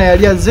omwana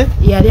yali azze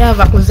yali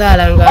ava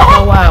kuzaala nga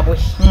awaabwe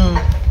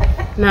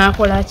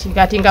n'akola ki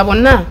kati nga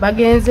bonna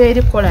bagenze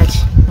eri kukola ki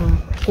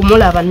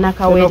kumulaba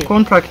nakawere.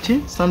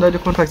 Standard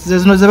contract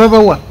zino ze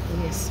babawa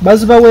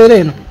bazibaweera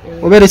eno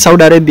obeera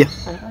Saudi Arabia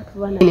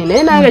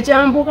naye nange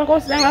kyambuukako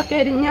osangako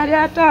erinnya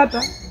lya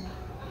taata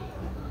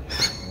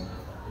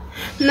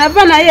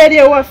nava naye eri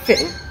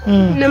ewaffe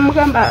ne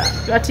mugamba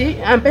kati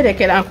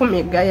amperekera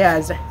 10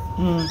 gayaaza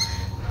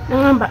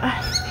nagamba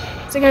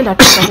sigenda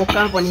tuuka ku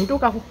kampuni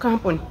ntuuka ku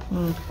kampuni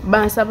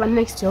bansaba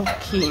next of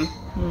kin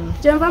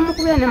kyenva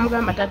mukubira ne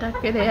mugamba tata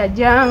Kereya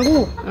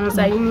jangu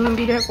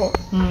onsayiningireko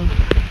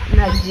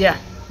najja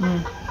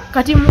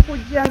kati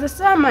mukujja nze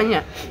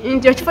saamanya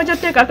nti ekifo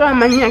ky'otteekako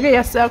amannya ge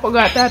yassaako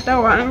ga taata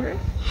wange.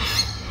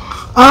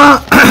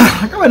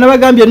 Kawe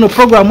nabagambye no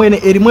program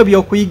ene erimu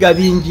ebyokuyiga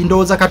bingi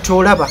ndowooza kati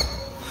olaba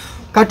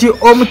kati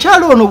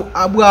omukyalo ono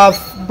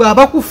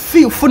bw'aba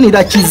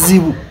kufunira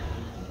kizibu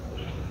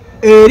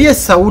eri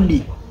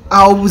Saudi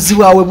awo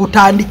buzibu awe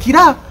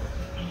butandikira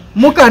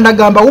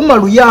mukandagamba wuma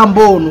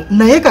luyamba ono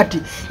naye kati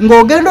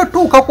ng'ogenda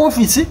otuuka ku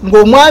ofisi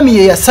ng'omwami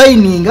ye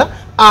yasayininga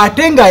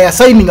ate nga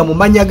yasayininga mu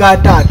mannya ga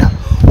taata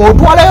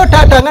otwalayo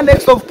taata nga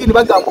next of kin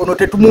bagamba ono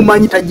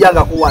tetumumanyi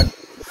tajjanga kuwano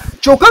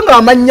kyokka nga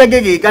amannya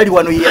ge gali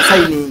wano ye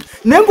yasayininga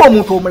naye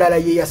ng'omuntu omulala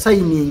ye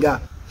yasayininga.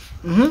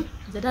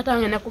 Nze taata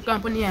wange ne ku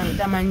kampuni yange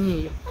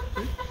tamanyiiyo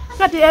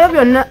kati ebyo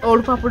byonna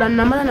olupapula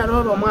namala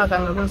nalwo omwaka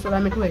nga lunsula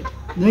mitwe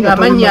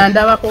ng'amannya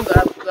ndabako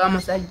ga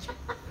musajja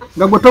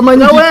nga gwe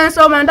tomanyi nga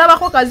wensoma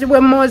ndabako Kazibwe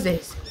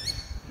Moses.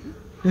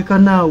 Leka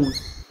naawe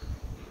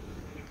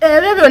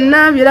ebyo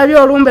byonna birabye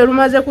olumbe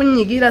lumaze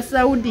kunyigira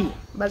Saudi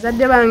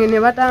bazadde bange ne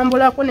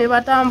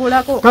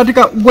batambulako kati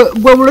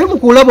gwe buli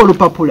mukulaba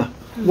olupapula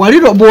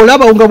waliro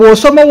bwolaba nga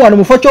bw'osoma wano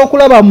mufo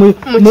ky'okulaba mu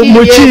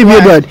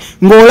kiibyo dwali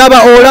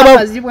ng'olaba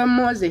Kazibwe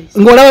Moses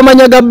ng'olaba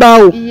manya ga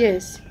bbaawo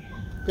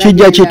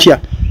kijja kitya.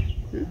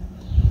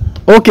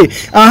 Okay,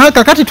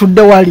 kakati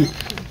tudde wali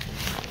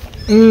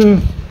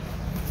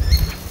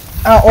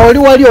oli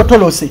wali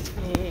otolose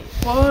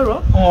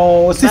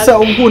sisa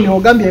oguni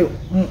ogambye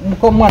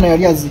muko mwana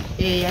yali azze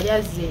yali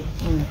azze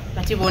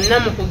kati bonna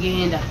mu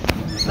kugenda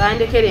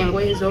bandekera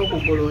engoye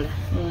z'okugolola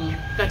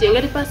kati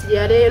engeri paasi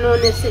yali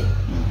enoonese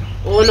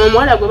ono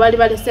omuwala gwe bali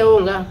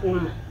balesewo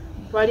ng'akuuma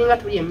twalinga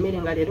tuli emmere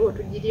nga leero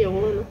otugirye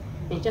ono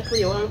enkya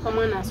tuli ewa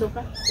mukamwana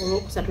asooka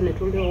olwokusatu ne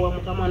tuli ewa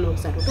mukamwana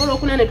okusatu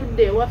olwokuna ne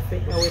tudde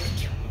ewaffe nga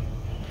wetutyo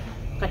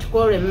kati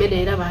kwolwo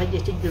emmere era baajja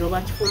ekijjulo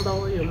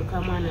bakifumbawo oyo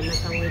mukamwana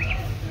nakawere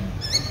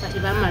kati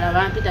bamala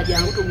bampita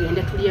jangu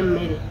tugende tuli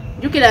emmere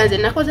jjukira nze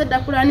nakoze dda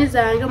pulaani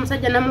zange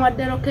omusajja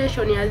namuwadde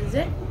location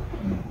yazze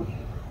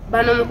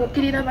bano mu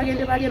kukkirira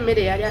bagende bali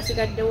emmere yali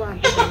asigadde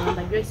wampita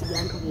ngamba Joyce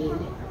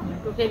jantugende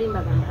tukerimba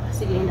gamba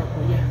sigenda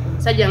kulya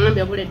omusajja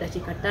ngambye abula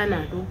eddakiika 5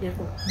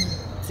 atuukeko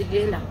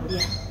sigenda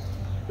kulya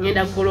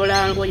ngenda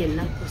kugolola ngoye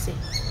nakkuse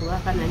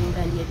olwaka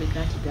nalinga ndi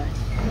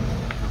ebigaatigaati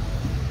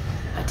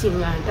kati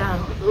nga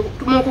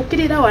mu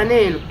kukkirira wano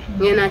eno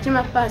ngenda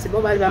nkima paasi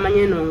bo bali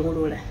bamanye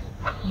enongolola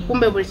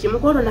kumbe buli kimu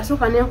kwolwo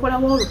nasooka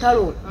nenkolawo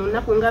olutalo mu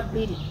nnaku nga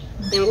 2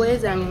 engoye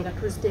zange nga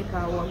tuziteeka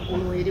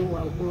waggulu eri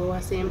waggulu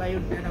wasembayo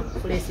ddala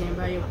kufula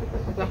esembayo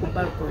nga ku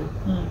balkoni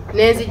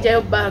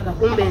nenzijjayo baaga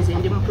kumbe nze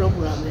ndi mu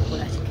puroguramu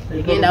ekolaki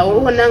egenda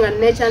wonna nga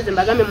nekyanze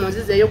mbagambe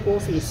munzizeeyo ku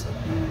ofiisi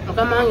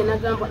mukama wange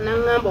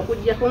naŋŋamba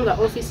okugjako nga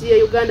ofiisi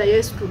ye Uganda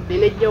yesitudde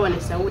nejja wano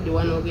e Saudi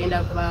wano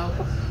ogenda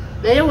kubaako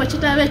naye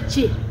wekitabe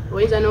ki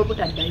oyinza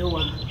n'obutaddayo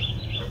wamu.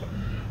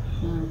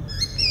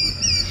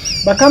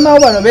 Bakama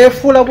bano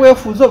beefuula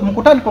bwefuuzo mu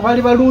kutandika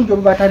bali balungi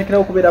obo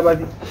batandikirawo okubeera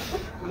babi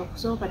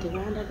kusooka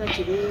tebandaga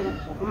kibeera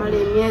okumala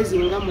emyezi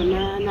nga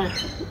 8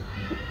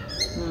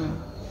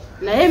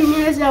 naye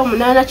emyezi awo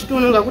 8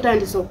 kitundu nga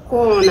kutandise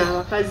okukoona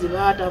abakazi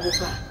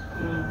baatabuka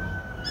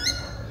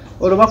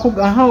olwo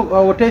bakuga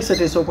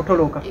oteeseteese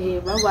okutoloka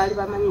baali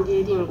bamanyi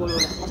ngeri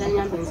ngolola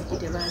atanyamba enziki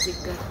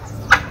tebaziggala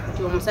kati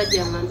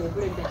omusajja ngamba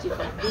ebula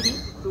eddakiika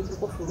 2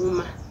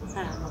 tukukufuluma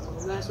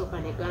amagulu gasooka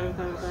ne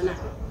gankankana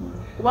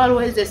kuba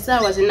aloweza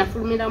essaawa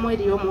zinafulumiramu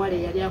eriyo omuwala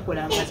eyali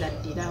akolanga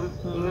zaddiramu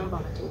neŋŋamba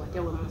kati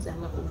watya we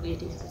musanga ku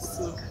geeti ne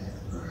tusinka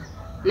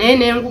naye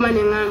nenguma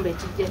neŋŋamba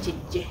ekijja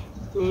kijje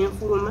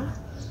nenfuluma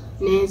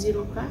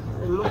nenziruka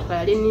emmotoka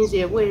yali nninza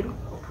ebweru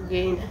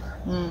okugenda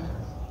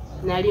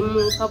nali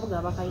mu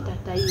kabuga bakayita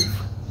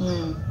tayifu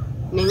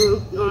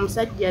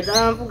omusajja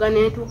nanvuga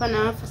nentuuka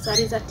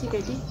nanfusaliza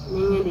tiketi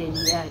nengenda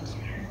eriyaadi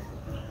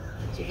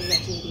kibuga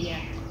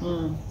kyeriyaadi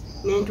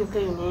nentuuka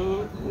eyo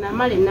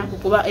namala ennaku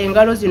kuba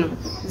engalo zino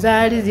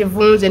zaali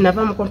zivunze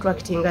nava mu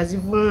contract nga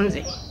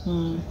zivunze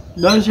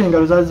lwaki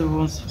engalo zaali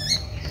zivunze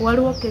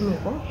waliwo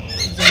kemiko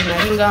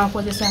zinali nga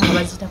nkozesa nga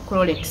bazita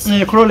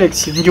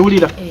Clorex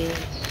njiwulira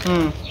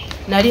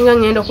nalinga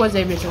ngenda okoza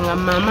ebintu nga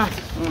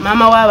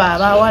mama waaba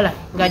abawala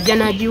ng'ajja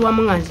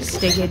nagiwamu nga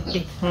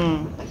nzisitegedde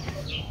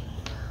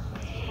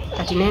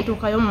kati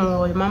nentuukayo mu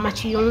mama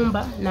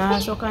Kiyumba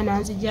nasooka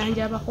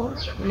nanzijanjabako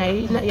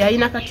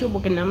yalina katyubu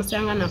ke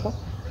namusanga nako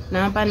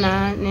nampa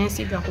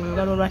nensiga ku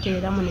ngalo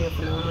lwateeramu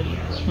neefuna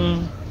omuliro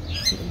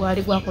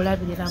gwali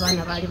gwakulabirira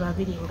abaana baali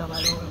 2 nga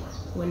balongo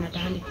we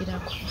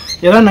natandikirako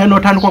era naye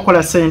n'otandika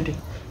okukola ssente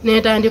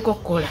netandika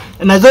okukola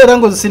nazo era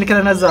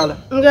ng'ozisindikira Nazaala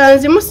nga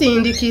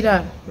nzimusindikira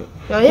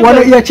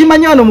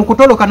yakimanya wano mu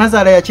kutoloka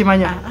Nazaala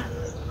yakimanya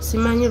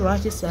simanyi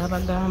lwaki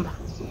saabagamba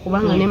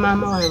kubanga ne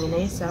maama wange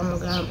naye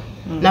saamugamba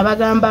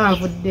nabagamba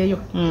nvuddeyo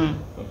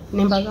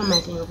nembagamba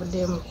nti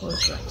nvuddeyo mu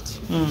contract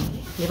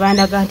ne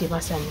bandaga nti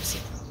basanyuse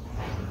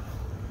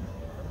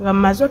nga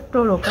mmaze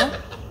okutoloka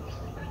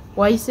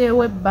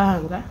wayiseewo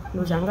ebbanga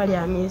ndowooza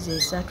lya myezi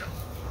 3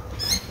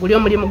 guli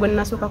omulimu gwe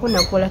nasookako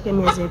nagukolako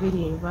emyezi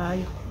 2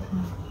 nvaayo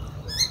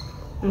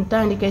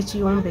ntandika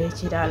ekiyumba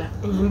ekirala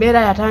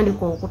embeera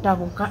yatandika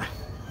okutabuka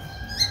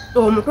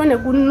omutwe ne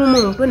gunnuma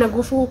omutwe ne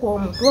gufuuka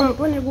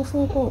omutwe ne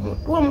gufuuka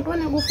omutwe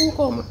ne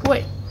gufuuka omutwe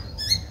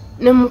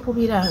ne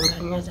mukubiranga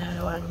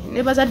Nazaala wange ne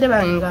bazadde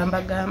bange nga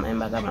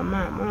mbagamba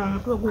maama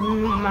omutwe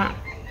gunnuma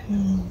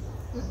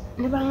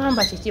ne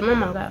bangamba kiki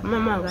mama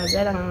nga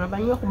azaala nga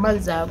banywa ku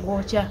mazzi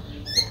agookya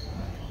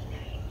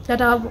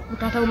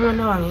tata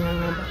omwana wange nga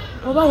ngamba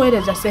oba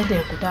weereza ssente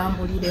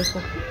nkutambulireko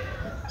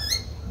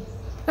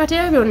kati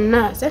ebyo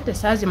byonna ssente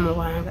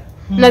saazimuwanga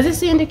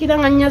nazisindikira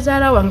nga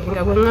Nazaala wange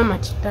nga gwe ŋŋamba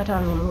ti taata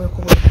wange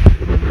muwekubo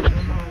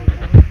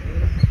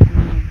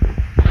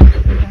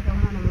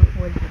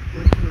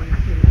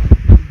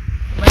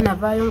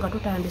banavaayo nga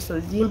tutandise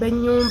ozimba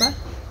ennyumba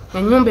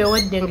ennyumba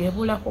ewedde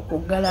ng'ebulako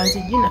kuggala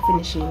nzigi na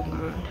finishing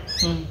munda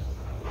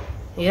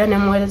era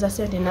nemuweereza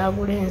ssente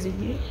n'agula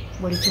enzigi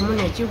buli kimu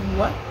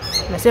nekigwa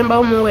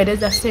nasembawo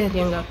muweereza ssente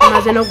nga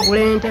tumaze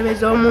n'okugula entebe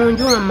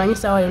z'omunju nga mmanyi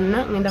ssaawa yonna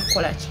ngenda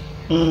kukola ki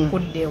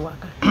kudda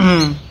ewaka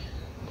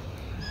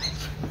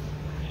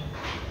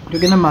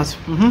tugenda maaso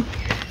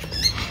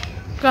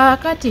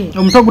kaakati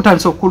omutwe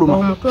gutandise okukuluma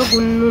omutwe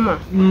gunnuma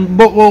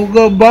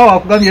bawa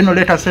akugambye no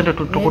leeta ssente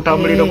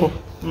tukutambulireko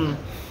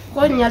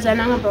ko Nazaala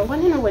nangamba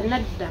waneno we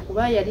nadda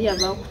kuba yali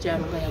yavaawo ku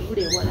kyalo nga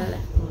yagula ewalala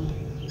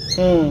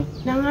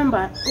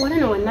nangamba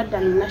waneno we nadda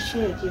nina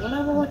sheeki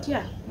olaba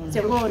otya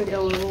senga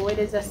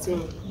oweereza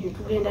ssente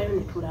netugendayo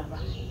netulaba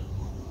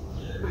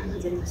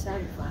nze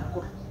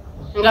nasaabifaako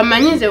nga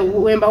mmanyi nze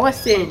wembawa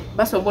ssente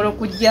basobola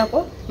okuggyako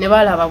ne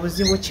balaba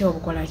buzibu ki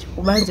obukolaki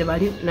kuba nze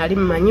nali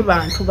mmanyi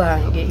bantu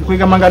bange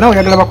kwegamba nga nawe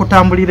oyagala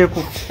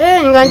bakutambulireko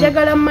nga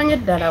njagala mmanye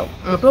ddala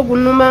omutwe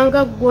gunnuma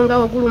nga gwe nga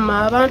weguluma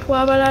abantu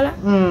abalala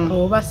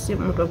oba si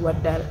mutwe gwa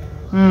ddala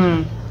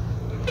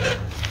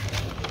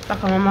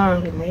paka mama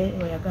wange naye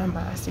weyagamba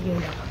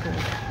asigenda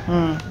kutuuka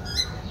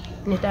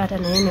ne taata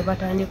naye ne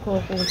batandika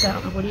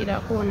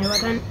okuntambulirako ne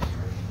batandika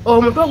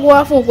omutwe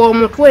gwafuuka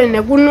omutwe ne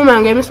gunnuma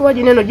nga emisuwa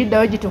gino eno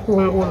giddayo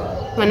gitukungulu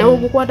nga nawe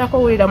ogukwatako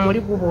owulira muli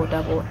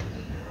gubootaboota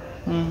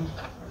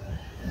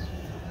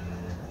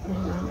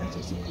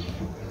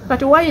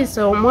kati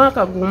wayise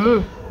omwaka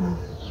gumu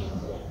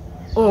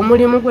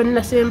omulimu gwe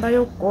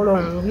nasembayo okukola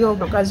omubi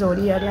omukazi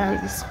oli yali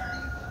anzisa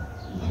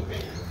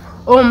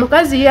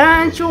omukazi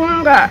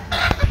yancunga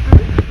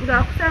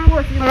ng'akutanga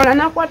osimula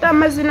nakwata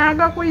amazzi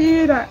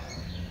n'agakuyiira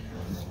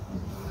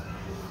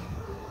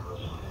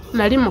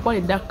nali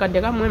mukoledde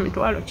akakadde kamu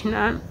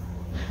 $8,000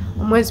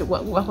 omwezi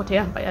gwako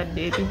teyampa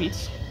yadde 2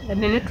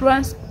 yadde ne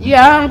trans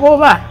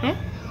yangoba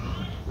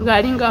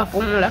ng'ali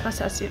ng'afumula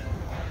kasasiro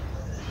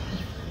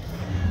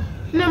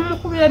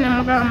nemukubira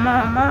nemugamba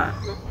maama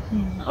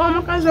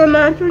omukazi ono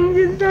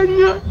ancunyizza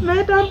nnyo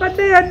naye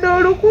tampadde yadde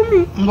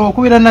 10,000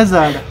 ng'okubira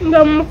Nazaala nga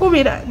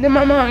mukubira ne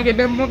mama wange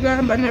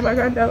nemugamba ne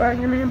baganda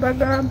bange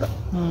nembagamba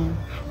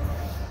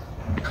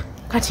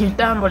kati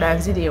ntambula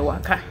nzira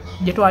ewaka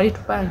gye twali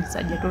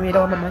tupangisa gye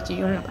tubeera wa mama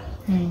Kiyumba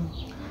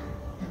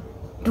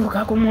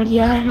tuuka ku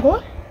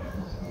mulyango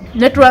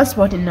ne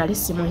transport nali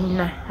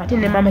simulina ate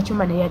ne mama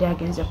Kiyumba ne yali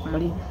agenze ku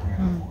mulimu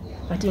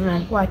kati nga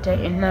nkwata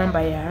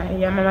enamba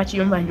ya mama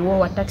Kiyumba njiwo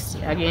wa taxi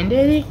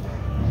agende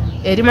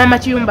eri mama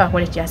Kiyumba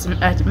akole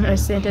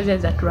sente ze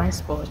za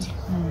transport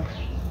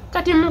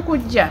kati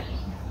mukujja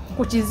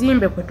ku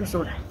kizimbe kwe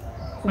tusula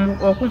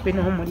okumpi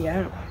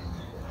n'omulyango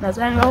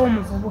nazangawo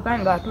omuvubuka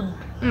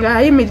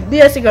ng'ayimiridde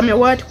yesigamye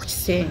waati ku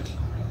kisenge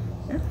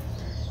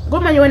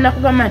gomanyi we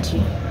nakugamba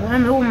nti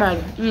wame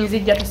umalo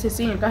nzijja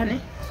tusisinkane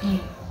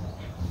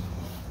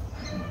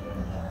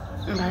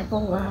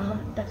ng'apowa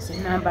taxi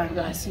namba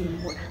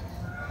ng'asimbula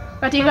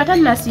kati nga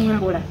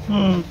tannasimbula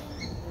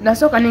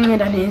nasooka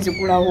nengenda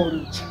nenzigulawo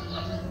oluki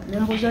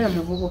nembuuza oyo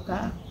muvubuka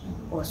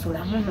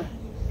osula muno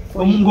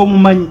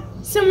ng'omumanyi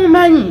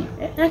simumanyi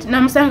anti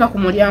namusanga ku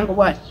mulyango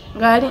bwati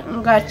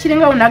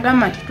ng'akiringawo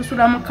nagamba nti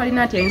tusula mu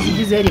kalina nti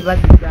enzigi z'eri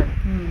baziggala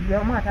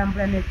byomu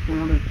atambula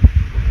n'ekitundu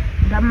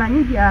ngamanyi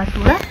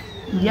gy'atula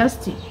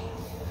just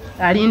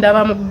alinda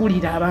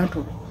bamugulira abantu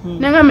be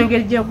nengamba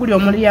engeri gyeguli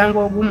omulyango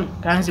ogumu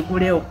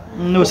kanzigulewo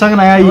osanga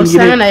naye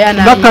ayingire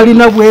nga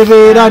kalina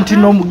bwebeera nti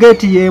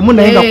n'omugeeti yeemu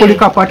naye nga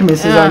kuliko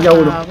apartments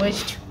zanjawulo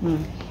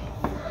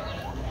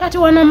kati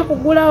wano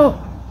mukugulawo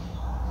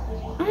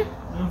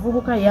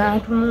omuvubuka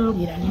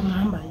yantunuulira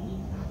neŋŋamba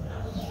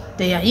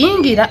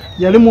teyayingira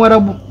yali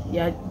muwarabu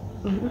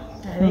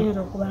ayinza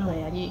okuba nga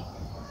yali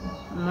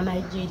mu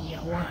Nigeria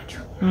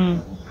waakyo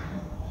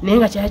naye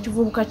nga kyali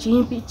kivubuka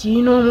kimpi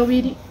kirina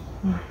omubiri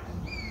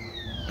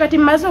kati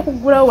mmaze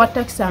okugulawo wa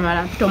takisi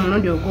amala mpita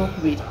omulundi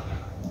ogwokubiri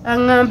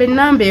aŋŋamba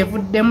ennamba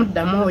evuddemu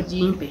ddamu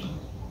ogimpe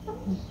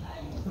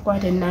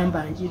nkwata ennamba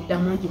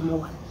njiddamu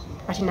ngimuwa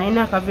kati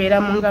nalina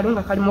akaveera mu ngalo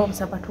nga kalimu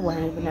obusapatu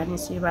bwange nali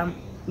nsiibamu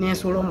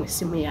nensuula omu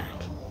essimu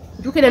yange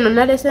njukire no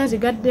nalese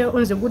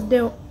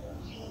nziguddewo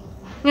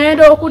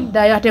ngenda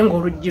okuddayo ate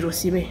ng'oluggi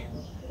lusibe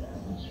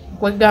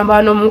kwegamba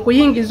wano mu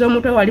kuyingiza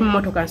omutwe wali mu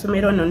motoka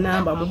nsomera ono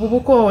namba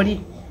muvubuka oli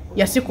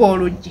yasika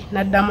oluggi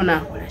n'addamu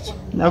n'akolaki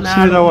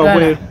nakusibira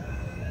wabweru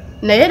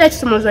naye era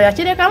ekisumuluzo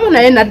yakirekamu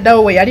naye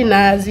n'addawo we yali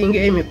n'azinga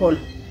emikono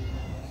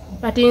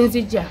kati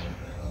nzija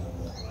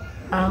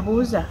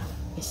ambuuza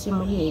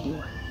essimu ye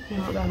eriwa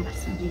nemugamba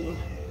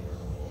sigiina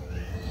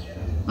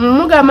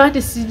mumugamba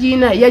nti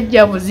sigiina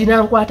yajja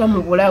buzina nkwata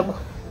mu bulago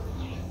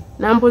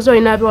nambuuza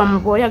olina abiwamu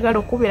bw'oyagala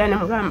okubira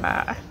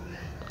nemugamba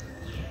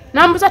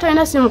nambuuza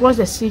talina simu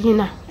koze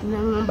sigiina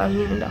nengamba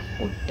ngenda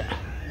kutta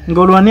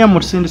ng'olwaniya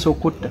mutusindisa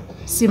okutta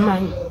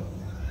simanyi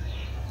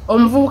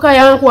omuvubuka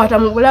yankwata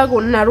mu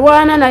bulago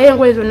nalwana naye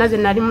engoye zonna ze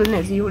nalimu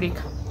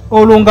neziyulika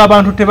olwo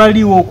ng'abantu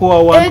tebaliiwo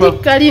okuwawantu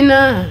eri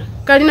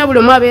kalina buli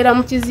omu abeera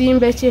mu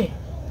kizimbe kye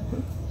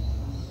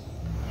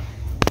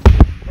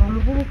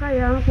omuvubuka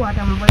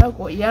yankwata mu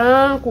bulago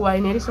yankuba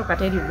nerisoka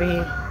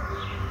teriveeyo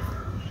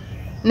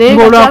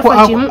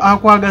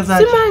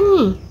akwagaza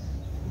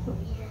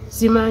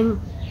simanyi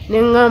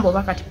neŋŋamba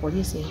oba kati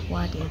poliisi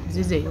enkwate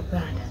nzize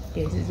Uganda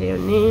kenzizeyo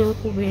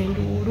nenkuba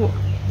enduulu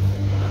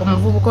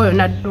omuvubuka oyo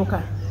n'adduka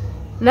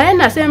naye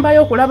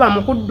nasembayo okulaba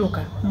mu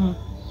kudduka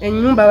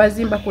ennyumba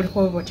bazimba kuliko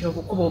oboti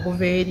obukuba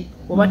obuva eri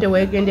oba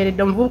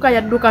teweegenderedde omuvubuka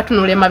yadduka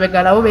atunula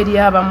emabega lawo beri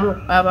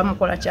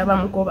abamukola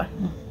kyabamugoba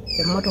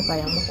emmotoka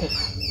yamukuba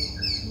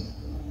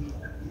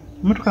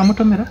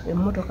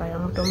emmotoka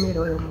yamutomera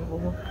oyo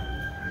omuvubuka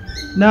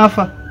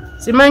n'afa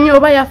simanyi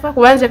oba yafa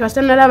kubanze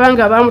kasita nalaba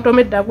nga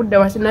bamutomedde agudde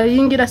wasi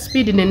nayingira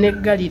sipiidi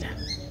neneggalira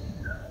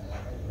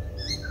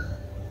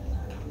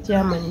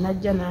kyamani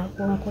najja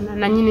nakonkona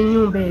nanyini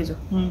nnyumba ezo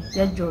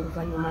yajja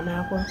oluvannyuma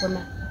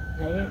nakonkona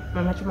naye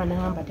mama Kiyumba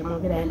nagamba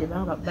temwogera yandi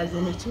banga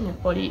bazineki ne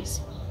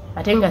poliisi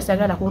ate nga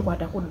sagala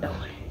kunkwata kudda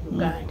wale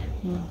Uganda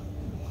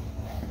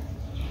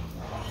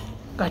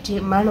kati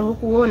mala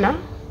okuwona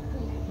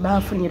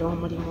bafunira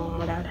omulimu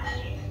omulala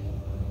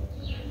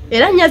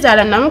era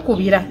Nazaala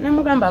namukubira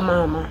nemugamba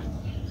maama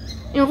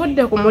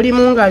nvudde ku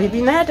mulimu nga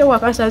bibi naye ate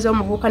wakansaze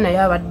omuvubuka naye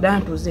abadde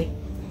antuze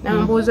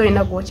nambuuza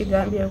olina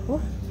gwokigambyeko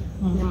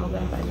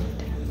nemugamba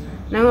nedda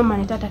nagamba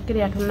ne taata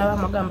Kiriya tonnaba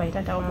mugamba ye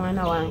taata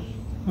w'omwana wange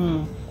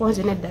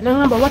konzi nedda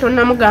nagamba oba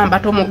tonnamugamba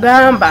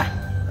tomugamba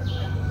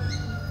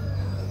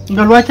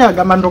nga lwaki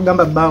agamba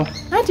ntogamba bbaawo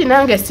anti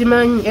nange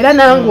simanyi era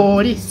nange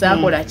oli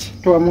saakola ki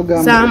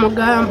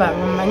saamugamba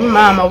mmanyi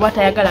maama oba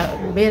tayagala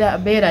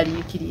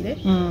beeraliikirire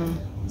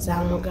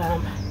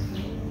saamugamba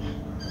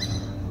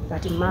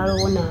kati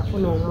mmalowo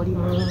naafuna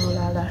omulimu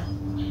omulala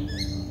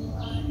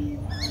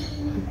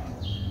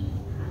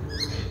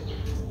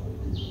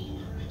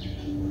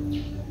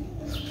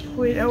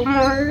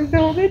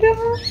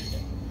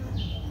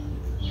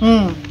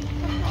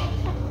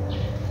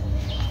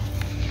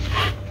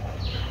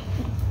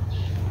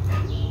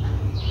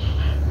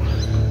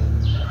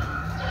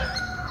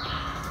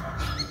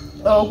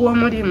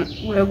ogw'omulimu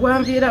gwe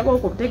gwanviirako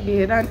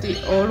okutegeera nti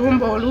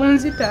olumba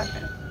olunzita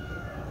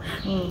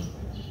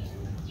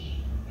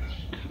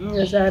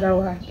Nazaala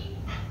wange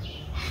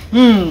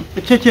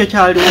ekyo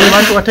ekyaliwo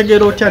abantu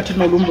wategeera otya nti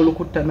n'olumba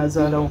olukutta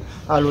Nazaalawo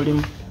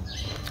alulimu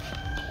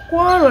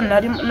kwolwo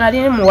nali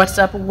mu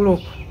WhatsApp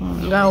group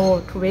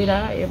ngawo tubeera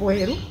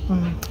ebweru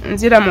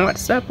nzira mu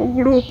WhatsApp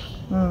group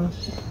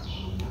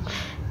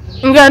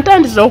nga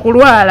ntandise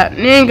okulwala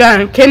nenga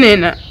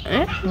nkenena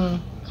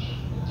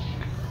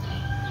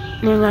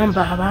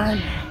nengamba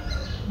abaana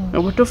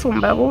obutuufu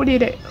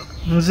mbabuulire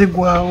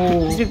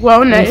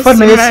nzigwawo naye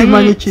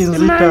simanyi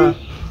kinzita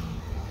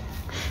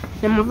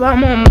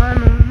nemuvaamu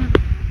omwana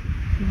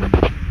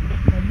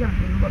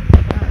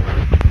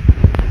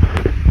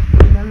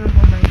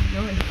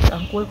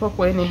ankuweko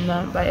kwene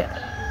enamba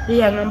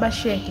yeyagamba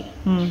sheeke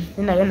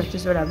nenayo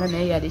nokizolanga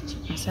naye yali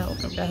musawo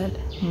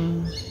muganda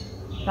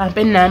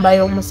ampe enamba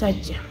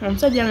y'omusajja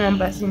omusajja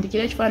ngamba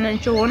asindikira ekifaananyi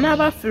kyo wona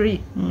aba free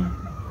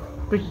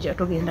tujja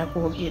tugenda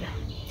kwogera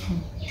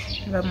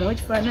bamuwa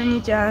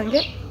ekifaananyi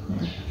kyange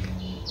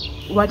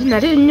wali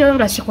nali nnyo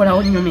nga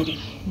sikolawo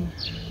nnyumirivu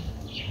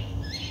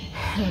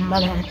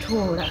mala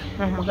ntuula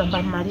amugamba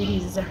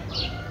mmaliriza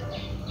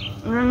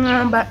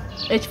ngamba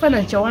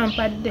ekifaananyi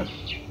kyewampadde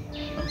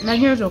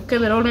nanyinza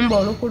okukebera olumba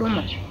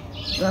olukuluma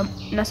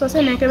nasoose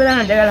nenkebera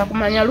nga njagala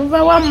kumanya luva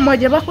wammwe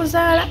gye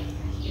bakuzaala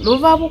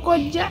luva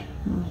bukojja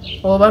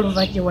oba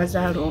luva gye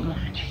wazaala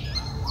omwana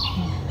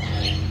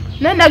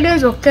naye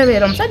nagenza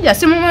okukebera omusajja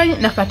simumanyi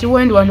nakati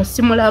wendi wano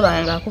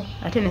simulabangako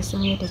ate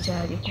nesimu ye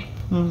tekyaliko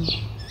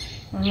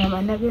ngamba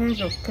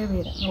nagenza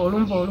okukebera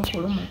ng'olumba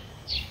olukuluma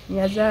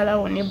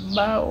yazaalawo ne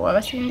bbaawo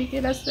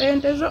abasindikira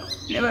sente zo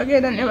ne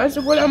bagenda ne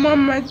bazigulamu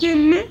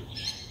amajjini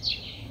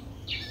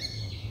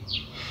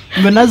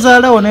mbe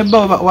nazaalawo ne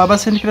bbaawo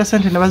wabasindikira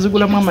sente ne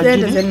bazigulamu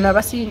amajjini sente ze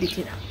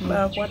nabasindikira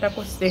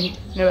bakwatako sente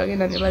ne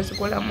bagenda ne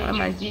bazigulamu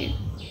amajjini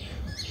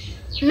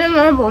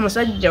nengamba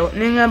omusajja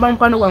nengamba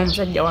mukwano gwange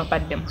omusajja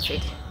wampadde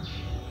mufere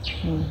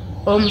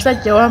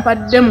omusajja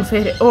wampadde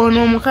mufere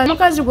ono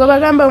omukazi gwe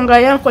bagamba nga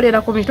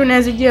yankolera ku mitu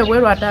n'enzijja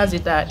ebweru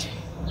atazitaate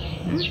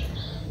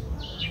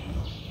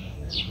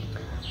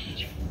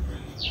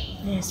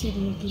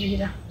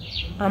nensiriikirira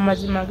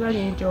amazima gali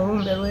nti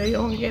olumbe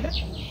lweyongera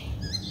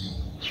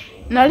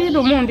nali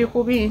lumu ndi ku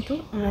bintu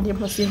nga ndi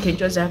musinke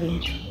njoza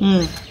bintu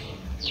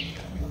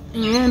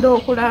ngenda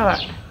okulaba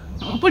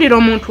mpulira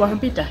omuntu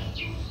wampita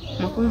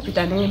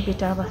mukumpita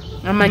nempitaba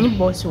amanyi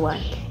boosi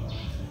wange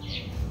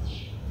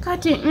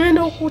kati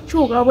ngenda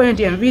okukyuka bwe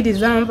nti enviiri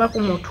zanva ku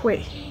mutwe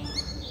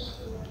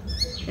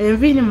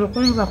enviiri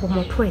mukunva ku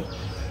mutwe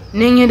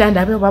nengenda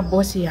ndabe oba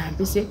boosi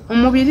yampise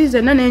omubiri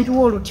zenna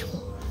nenjuwa olutiko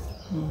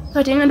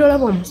kati ngenda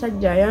olaba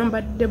omusajja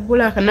ayambadde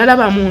bbulaaka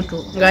nalaba muntu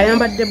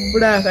ng'ayambadde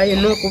bbulaaka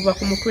yenna okuva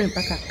ku mutwe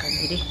mpaka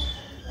akagere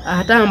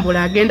atambula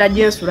agenda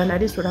gyensula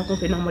nali sula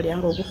kumpi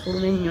n'omulyango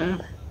ogufuluma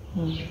ennyumba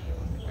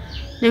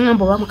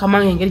nengamba oba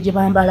mukama engeri gye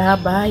bambala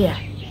abaaya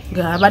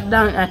ng'abadde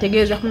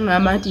ategeeza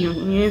kuŋŋamba nti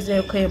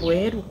nyenzeeko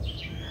ebweru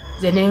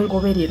ze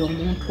nengoberera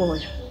omuntu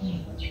oyo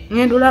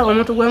ngenda olaba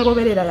omuntu gwe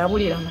ngoberera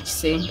yabulira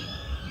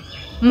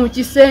mu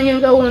kisenge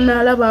nga wonna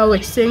alabaawo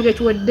ekisenge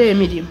ekiwedde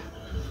emirimu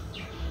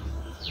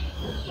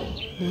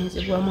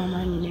nenzigwamu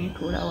amaanyi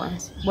nentuula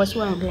wansi bwasi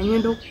wange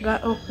ngenda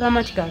okugamba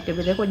nti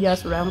kankebereko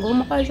gyasula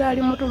ng'omukazi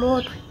ali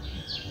mutulootwe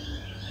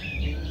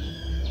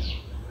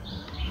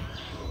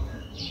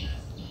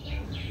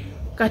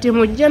kati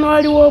mu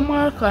January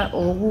w'omwaka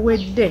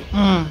oguwedde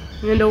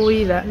ngenda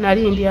owulira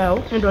nali ndi awo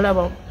ngenda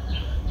olaba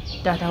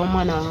taata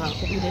w'omwana wange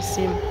akubira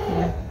essimu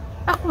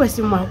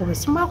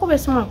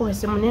akuba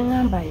essimu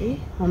neŋŋamba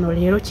ono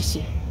leero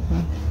kiki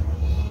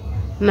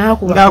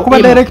ng'akuba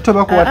direct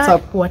oba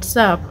ku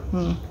whatsapp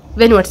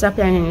then whatsapp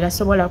yange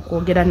ngasobola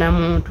kwogera na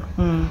muntu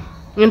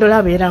ngenda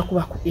olaba era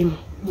akuba ku emu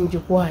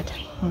ngikwata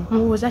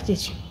mubuuza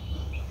kiki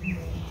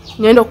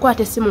ngenda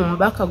okukwata essimu mu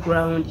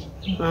background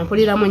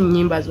mpuliramu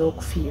ennyimba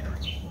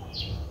z'okufiirwa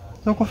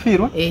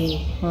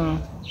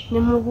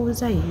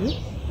nemubuuza ye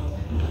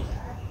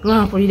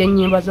nga mpulira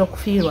ennyimba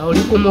z'okufiirwa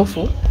oli ku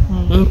mufu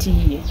nti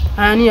ye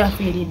ani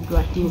yafiiriddwa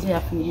nti nze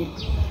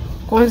yafiiriddwa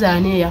konze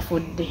ani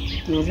eyafudde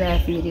nti nze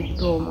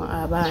yafiiriddwa omwo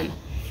abaana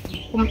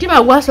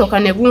omutima gwasooka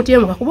ne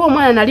guntyemuka kuba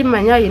omwana nali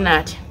mmanyi ayina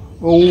atya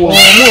omu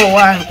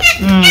owange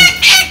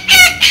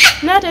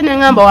naate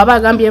neŋŋamba waba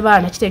agambye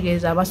baana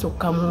kitegeeza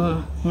abasukka mu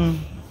omu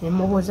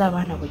nemubuuza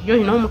abaana bujjo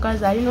olina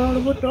omukazi alina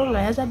olubuto nga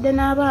yazadde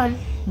n'abaana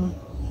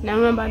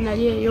naŋŋamba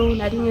nali eyo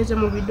nali ngeze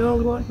mu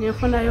bidongo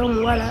nenfunayo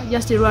omuwala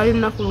just lwali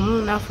lunaku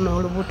lumu naafuna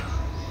olubuto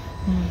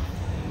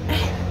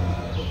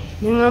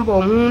neŋŋamba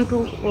omuntu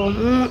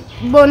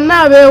bonna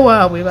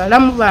abeewaabwe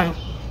balamu bange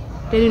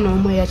teri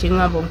n'omu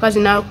eyakiŋŋamba omukazi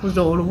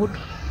n'akuza olubuto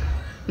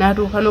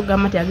n'atuuka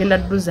n'okugamba nti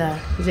agenda dduzaala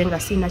nze nga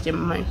siina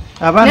kyemumanyi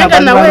naye nga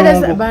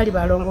naweereza baali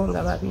balongo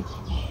nga babiri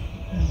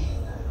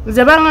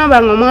nze baŋŋamba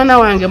nga omwana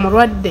wange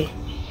mulwadde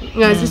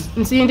nga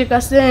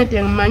nsindika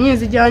sente mmanyi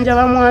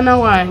nzijanjaba mwana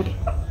wange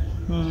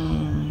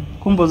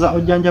kumboza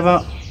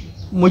ojjanjaba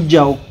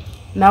mujjawo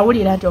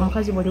nawulira nti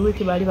omukazi buli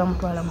wiiki baali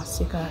bamutwala mu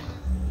sikaali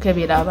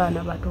kebera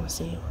abaana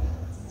batuuseewo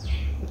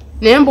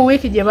naye mbu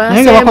wiiki gye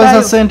naye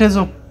bakozesa sente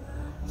zo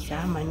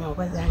saamanya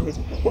oba zange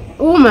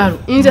umaru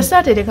nze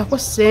saaterekako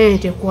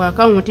sente ku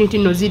akawunti nti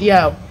no ziri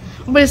awo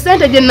buli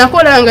sente gye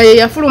nakolanga ye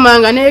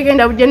yafulumanga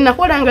negenda gye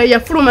nakolanga ye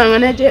yafulumanga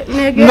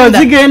negenda nga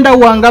zigenda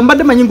wanga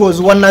mbadde manyi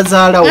ng'oziwa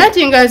nazaalawo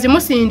ati nga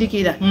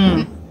zimusindikira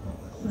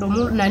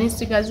lumu nani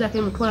nsigazaako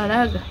emitwalo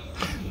aga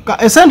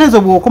esente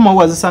ezo bw'okomawo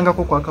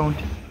wazisangako ku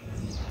akawunti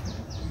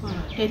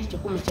eri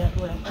 10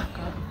 kyatula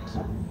kakati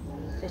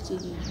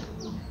tekiri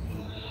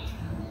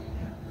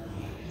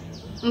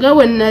nga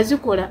we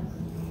nazikola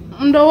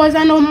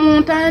ndowooza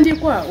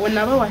n'omuntandikwa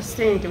wenaba wa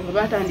ssente nga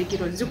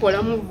batandikira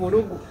zikola mu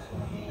vulugu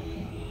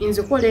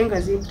nzikola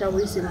nga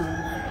zibutabuyise mu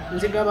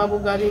nzigaba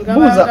bugabi nga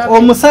buuza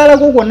omusaala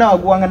gwo gwonna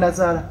waguwanga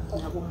Nazaala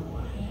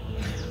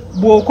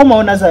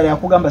bw'okomawo Nazaala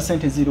yakugamba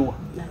ssente ziriwa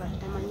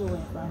tamanyi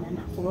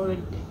weefaanana kuba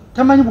olwedde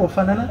tamanyi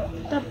bw'ofaanana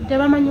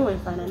tebamanyi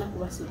weefaanana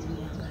kuba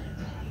sirimyanga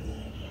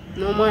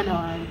n'omwana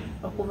wange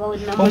okuva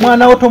wennamu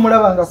omwana wo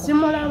tomulabangako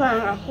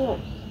simulabangako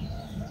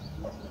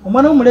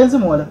omwana w'omulenzi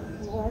muwala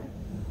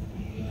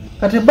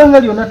kati ebbanga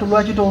lyonna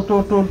lwaki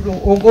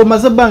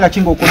omaze ebbanga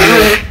ki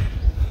ng'okomawo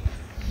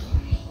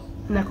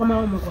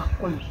nakomawo mu gwa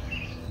 10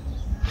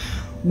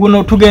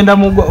 guno tugenda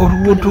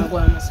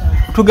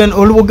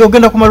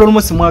ogenda kumala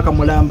olumusi mwaka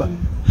mulamba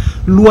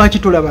lwaki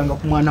tolabanga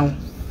ku mwana wo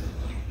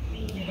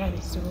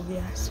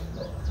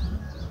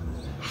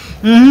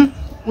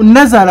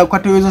Nazaala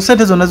kati ezo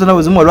ssente zonna zonna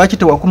bwe zimuwa lwaki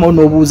tewakomawo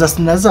n'obuuza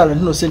Nazaala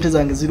nno ssente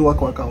zange ziri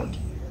waka akawunti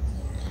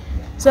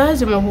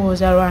saazi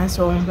mubuuza lwa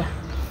nsonga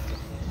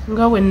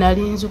nga bwe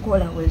nali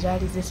nzikola bwe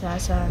zaali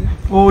zisaasaana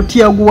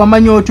otya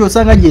wamanya otya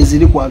osanga gye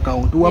ziri ku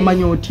akawunti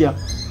wamanya otya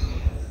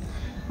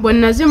bwe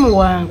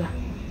nazimuwanga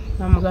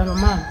namugamba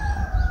maama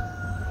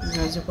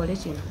nazikole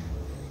kino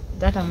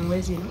taata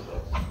muwe zino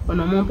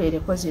ono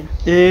mumpeereko zino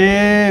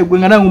gwe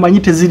nga nange omanyi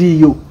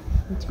teziriiyo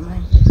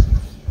nkimanyi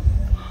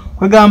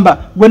kwegamba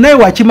gwe naye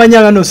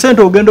wakimanyanga no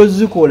ssente ogenda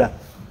ozikola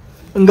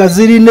nga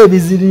zirina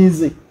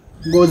ebiziriize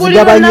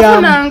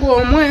ng'ozigabanyamu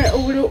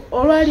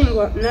olwali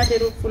nga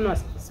natera okufuna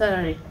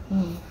salary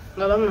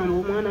nga bangamba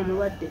omwana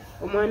mulwadde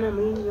omwana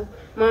muyinnyo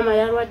maama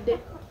yalwadde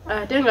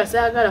ate nga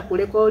saagala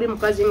kuleka oli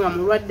mukazi nga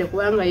mulwadde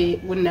kubanga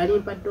bwe nali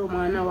mpadde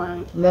omwana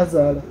wange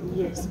Nazaala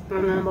yes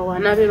ngamba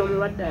wanabeera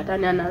omulwadde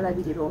atani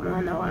analabirira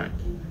omwana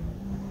wange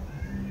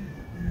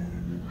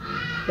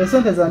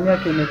esente za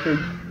myaka emeka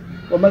egyo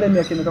wamala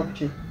emyaka emeka ku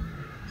ki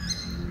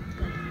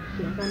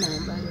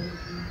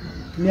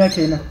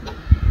myaka ena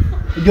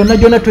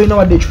gyonna tolina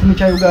wadde 10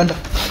 kya Uganda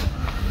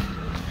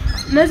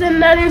neze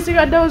nali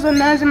nsigaddewo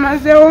zonna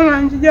nzimazeewo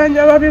nga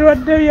njijanjaba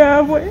birwadde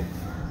byabwe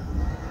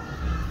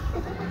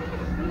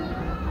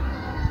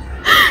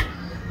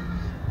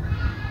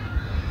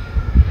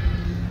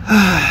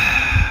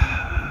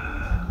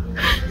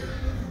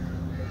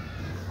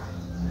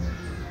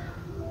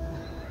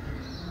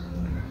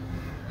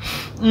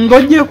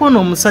ng'ogyeko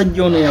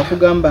n'omusajja ono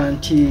yakugamba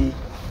nti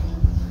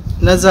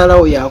Nazaala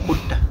wo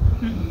yakutta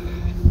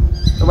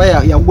oba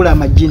yagula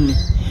amajjini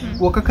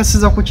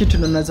wakakasiza ku ki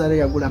tino Nazaala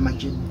yagula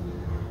amajjini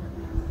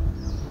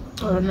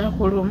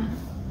olunaku lumu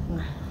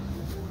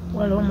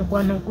waliwo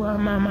omukwano gwa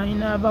maama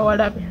alina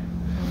abawalabe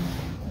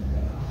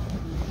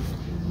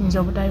nze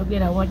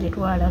obutayogera wa gye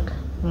twalaga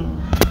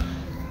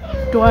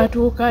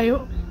twatuukayo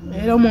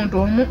era omuntu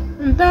omu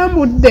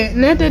ntambudde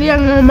naye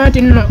teryaŋŋamba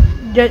nti nno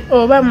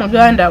oba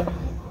muganda gwo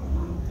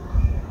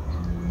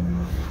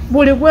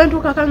buli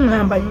gwentuukako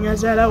ŋŋamba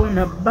Nazaala wo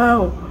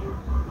nabbaawo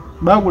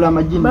bagula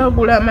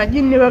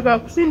amajjini ne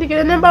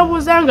bagakusindikira ne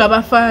mbabuuza nga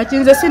bafaaki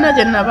nze sina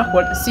kye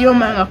nabakola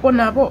siyomangako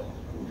nabo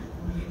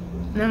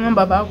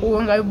naŋŋamba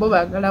bakuwongayo bo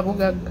baagala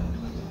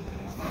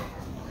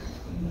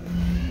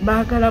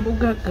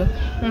bugagga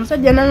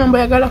omusajja naŋŋamba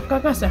oyagala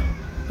kukakasa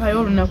aye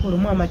olunaku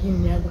lumu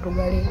amajjini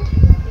yagutugaleete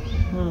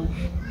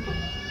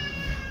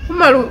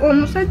kumala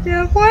omusajja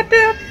yakwata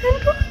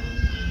ebintu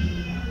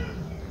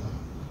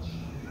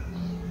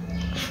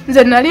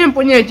nze nali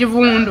mpunya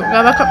ekivundu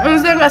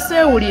nze nga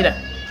seewulira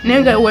naye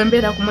nga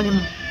wembeera ku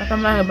mulimu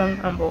bakamange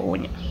baŋŋamba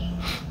owunya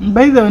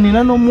Bayiza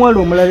nina n'omuwala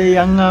omulala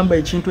yaŋŋamba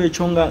ekintu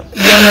ekyo nga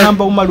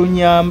yaŋŋamba umalu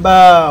nyamba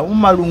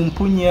umalu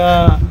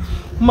mpunya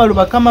umalu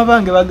bakama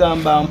bange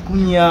bagamba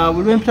mpunya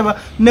bulwempitaba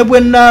ne bwe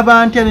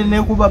nnaaba ntya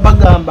nekuba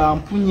bagamba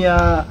mpunya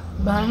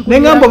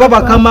neŋŋamba oba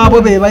bakama abo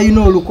be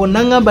balina oluko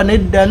naŋŋamba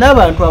nedda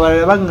n'abantu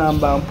abalala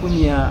baŋŋamba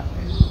mpunya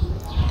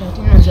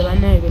tatino nze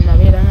bannaye be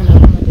nabeeranga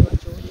nabo nga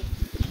tebakyoli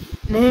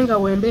naye nga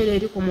wembeera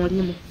eri ku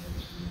mulimu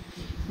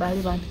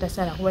baali bampita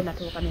Saala kuba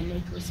natuuka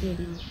neneekyusa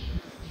erimu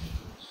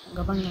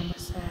nga baŋŋamba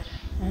Saala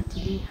anti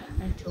liha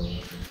anti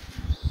owa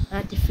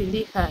anti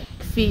filiha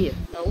kfiya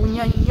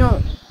awunya nnyo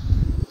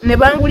ne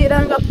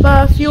banguliranga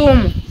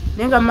pafyumu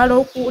naye nga mmala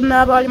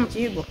okunaaba wali mu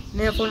kiyigo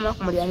nenfuluma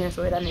ku mulyango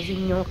ensowera ne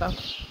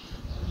zinyookako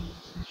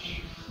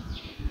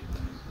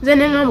nze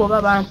neŋŋamba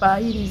oba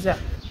bampaayiriza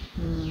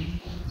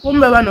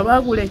kumbe bano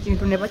baagula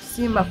ekintu ne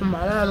bakisimba ku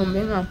malaalo mbe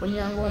nga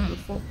mpunyanga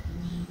omufu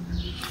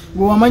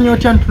gwe wamanya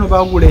otya nti no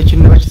baagula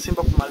ekintu ne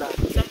bakisimba ku malaalo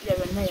musajja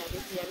byonna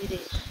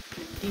yabireeta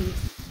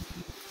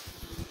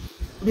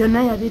byonna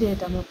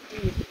yabireeta mu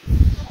kutiivi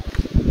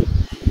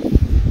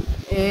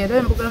era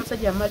embugula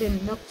musajja amala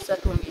ennaku 3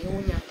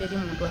 ng'ewunya teri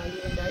muntu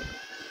agendayo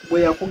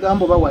bwe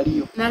yakugamba oba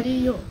waliyo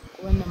naliyo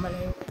kuba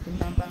namalayo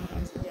nambanga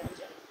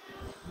nzijanja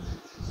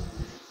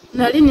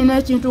nali nina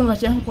ekintu nga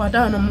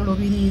kyankwata wano mu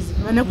lubiriizi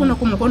nga ne kuno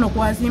ku mukono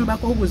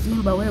kwazimbako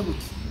obuzimba we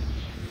buti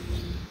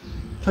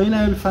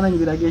tolinayo ebifaananyi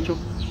biraga ekyo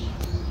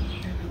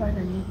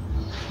ebifaananyi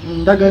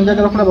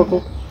njagala kulabako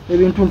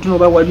ebintu ntuno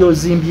ba wali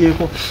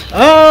ozimbyeko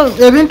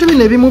ebintu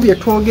bino ebimu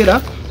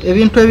byetwogera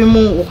ebintu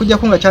ebimu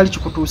okujjako nga kyali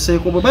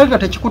kikutuuseeko bwe bali nga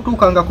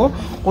tekikutuukangako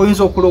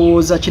oyinza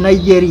okulowooza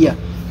Kinigeria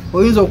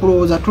oyinza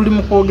okulowooza tuli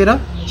mu kwogera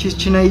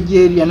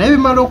Kinigeria naye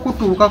bimala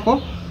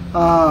okutuukako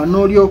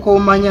n'olyoka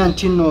omanya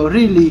nti no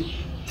really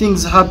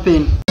things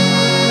happen.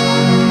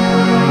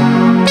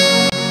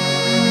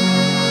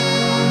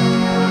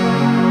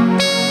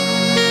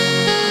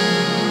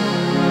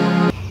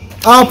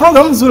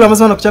 Program Zula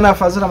Amazon kuchana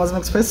Fazula Amazon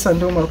Express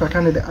and Omar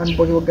Kakane the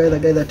unbelievable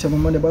guy that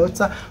I'm on about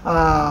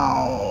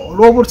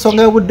Robert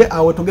Songa would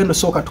awo tugendo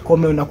soka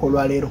tukome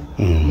unakolwa lero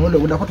none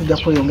udako tujja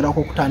kweyongera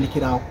ko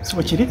kutandikirawo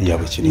sibo kiri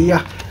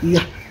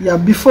yeah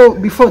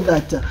before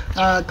that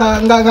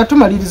nga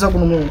tumaliriza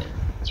kuno mu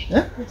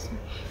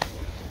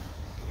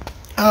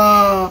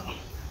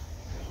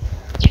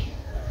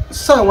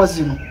sawa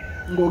zino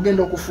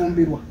ngogenda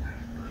okufumbirwa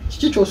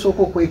kiki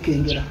kyosooka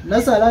okwekengera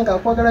Nazaala nga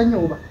akwagala nnyo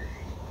oba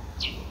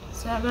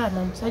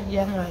Sagana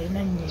musajja nga alina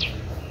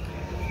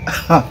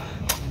nnyina.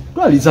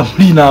 Twaliza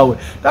muli naawe.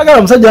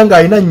 Tagala musajja nga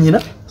alina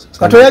nnyina.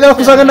 Katoyagala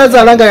kusanga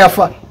Nazaala nga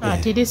yafa.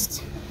 At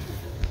least.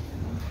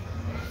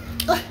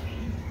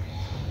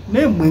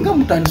 Nemwe nga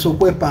mutandisa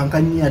okwepanka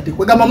nnyo ate.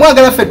 Kwegamba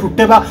mwagala ffe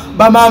tuteba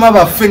bamaama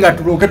baffe nga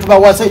tulooke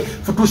tubawase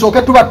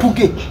futusooke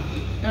tubatuke.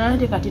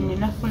 Andi kati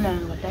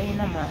ninafunanga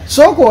talina maaso.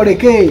 Sooka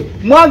oleke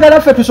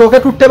mwagala ffe tusooke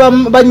tuteba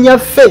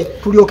bannyaffe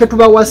tulyoke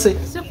tubawase.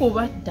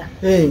 Sikubatta.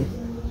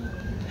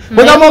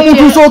 Mwegamba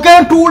omuntu usooke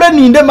ntuule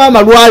ninde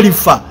maama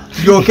lwalifa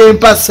lyoke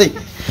mpase.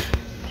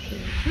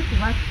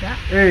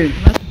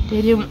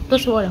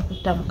 Tosobola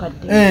kutta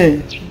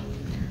mukadde.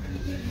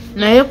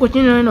 Naye ku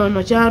kino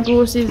eno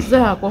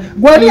kyantuusizzaako.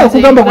 Gwani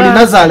yakugamba buli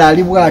Nazaala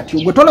ali bw'atyo.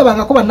 Gwe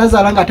tolabangako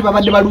bannazaala ng'ate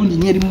babadde balungi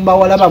nnyo eri mu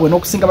bawala baabwe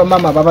n'okusinga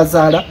bamaama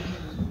ababazaala.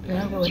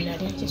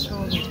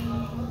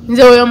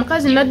 Nze oyo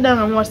omukazi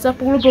naddanga mu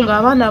WhatsApp group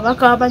ng'abaana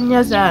bakaaba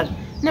Nnazaala.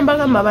 Ne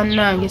mbagamba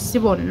bannange si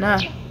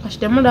bonna.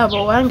 Kashitemulaba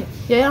owange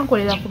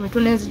yayankolera ku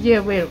mitune enzija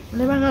ebweru.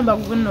 Ne bagamba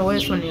gwe nno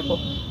weesoneko.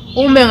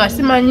 Umbe nga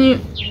simanyi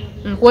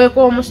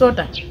nkweko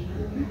omusota.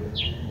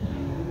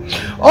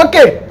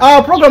 Okay,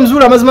 program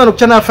Zula Amazima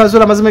okuchana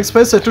Fazula Amazima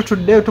Express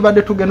today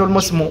tubadde tugenda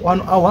almost mu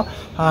 1 hour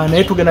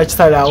naye tugenda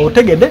kitala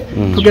otegedde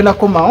tugenda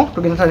komao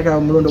tugenda tandika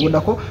mulondo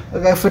gudako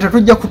fete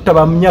tujja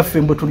kutaba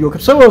mnyaffe mbo tulyoke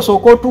so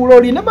soko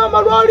tuloli ne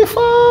mama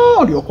lwalifa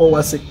olyoko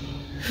wase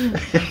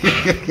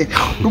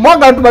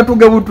Tumwaga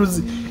tubatuge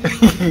butuzi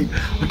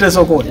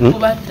utesoko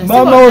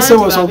mama ose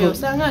wosoko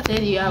sanga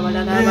teri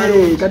abalala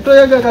abalungi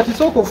katoyaga kati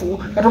sokofu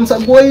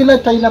katomsagwina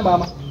taina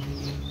mama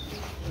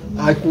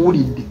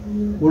akuulidde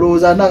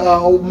Uloza na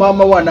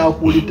mama wana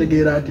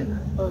akulitegera ate.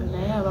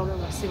 Naye abamu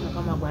basimu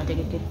kama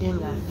gwategekedde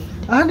nga.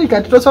 Andi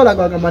kati tosobola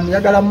kwagamba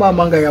nyagala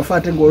mama nga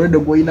yafate ng'olwedde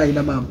gw'olina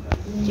ayina mama.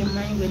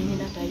 Kimanyi gwe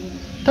nnina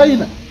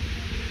tayina.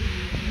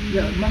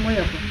 Ya mama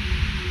yafa.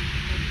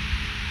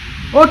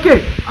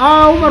 Okay,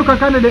 Umar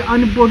Kakane the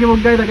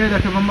unbelievable guy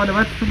that mama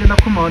bati tugenda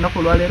kumaona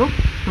ku lwalero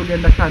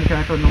tugenda tandika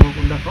ato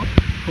n'okundako.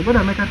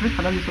 Tugenda make a trip.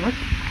 I love you so much.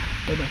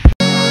 Bye bye.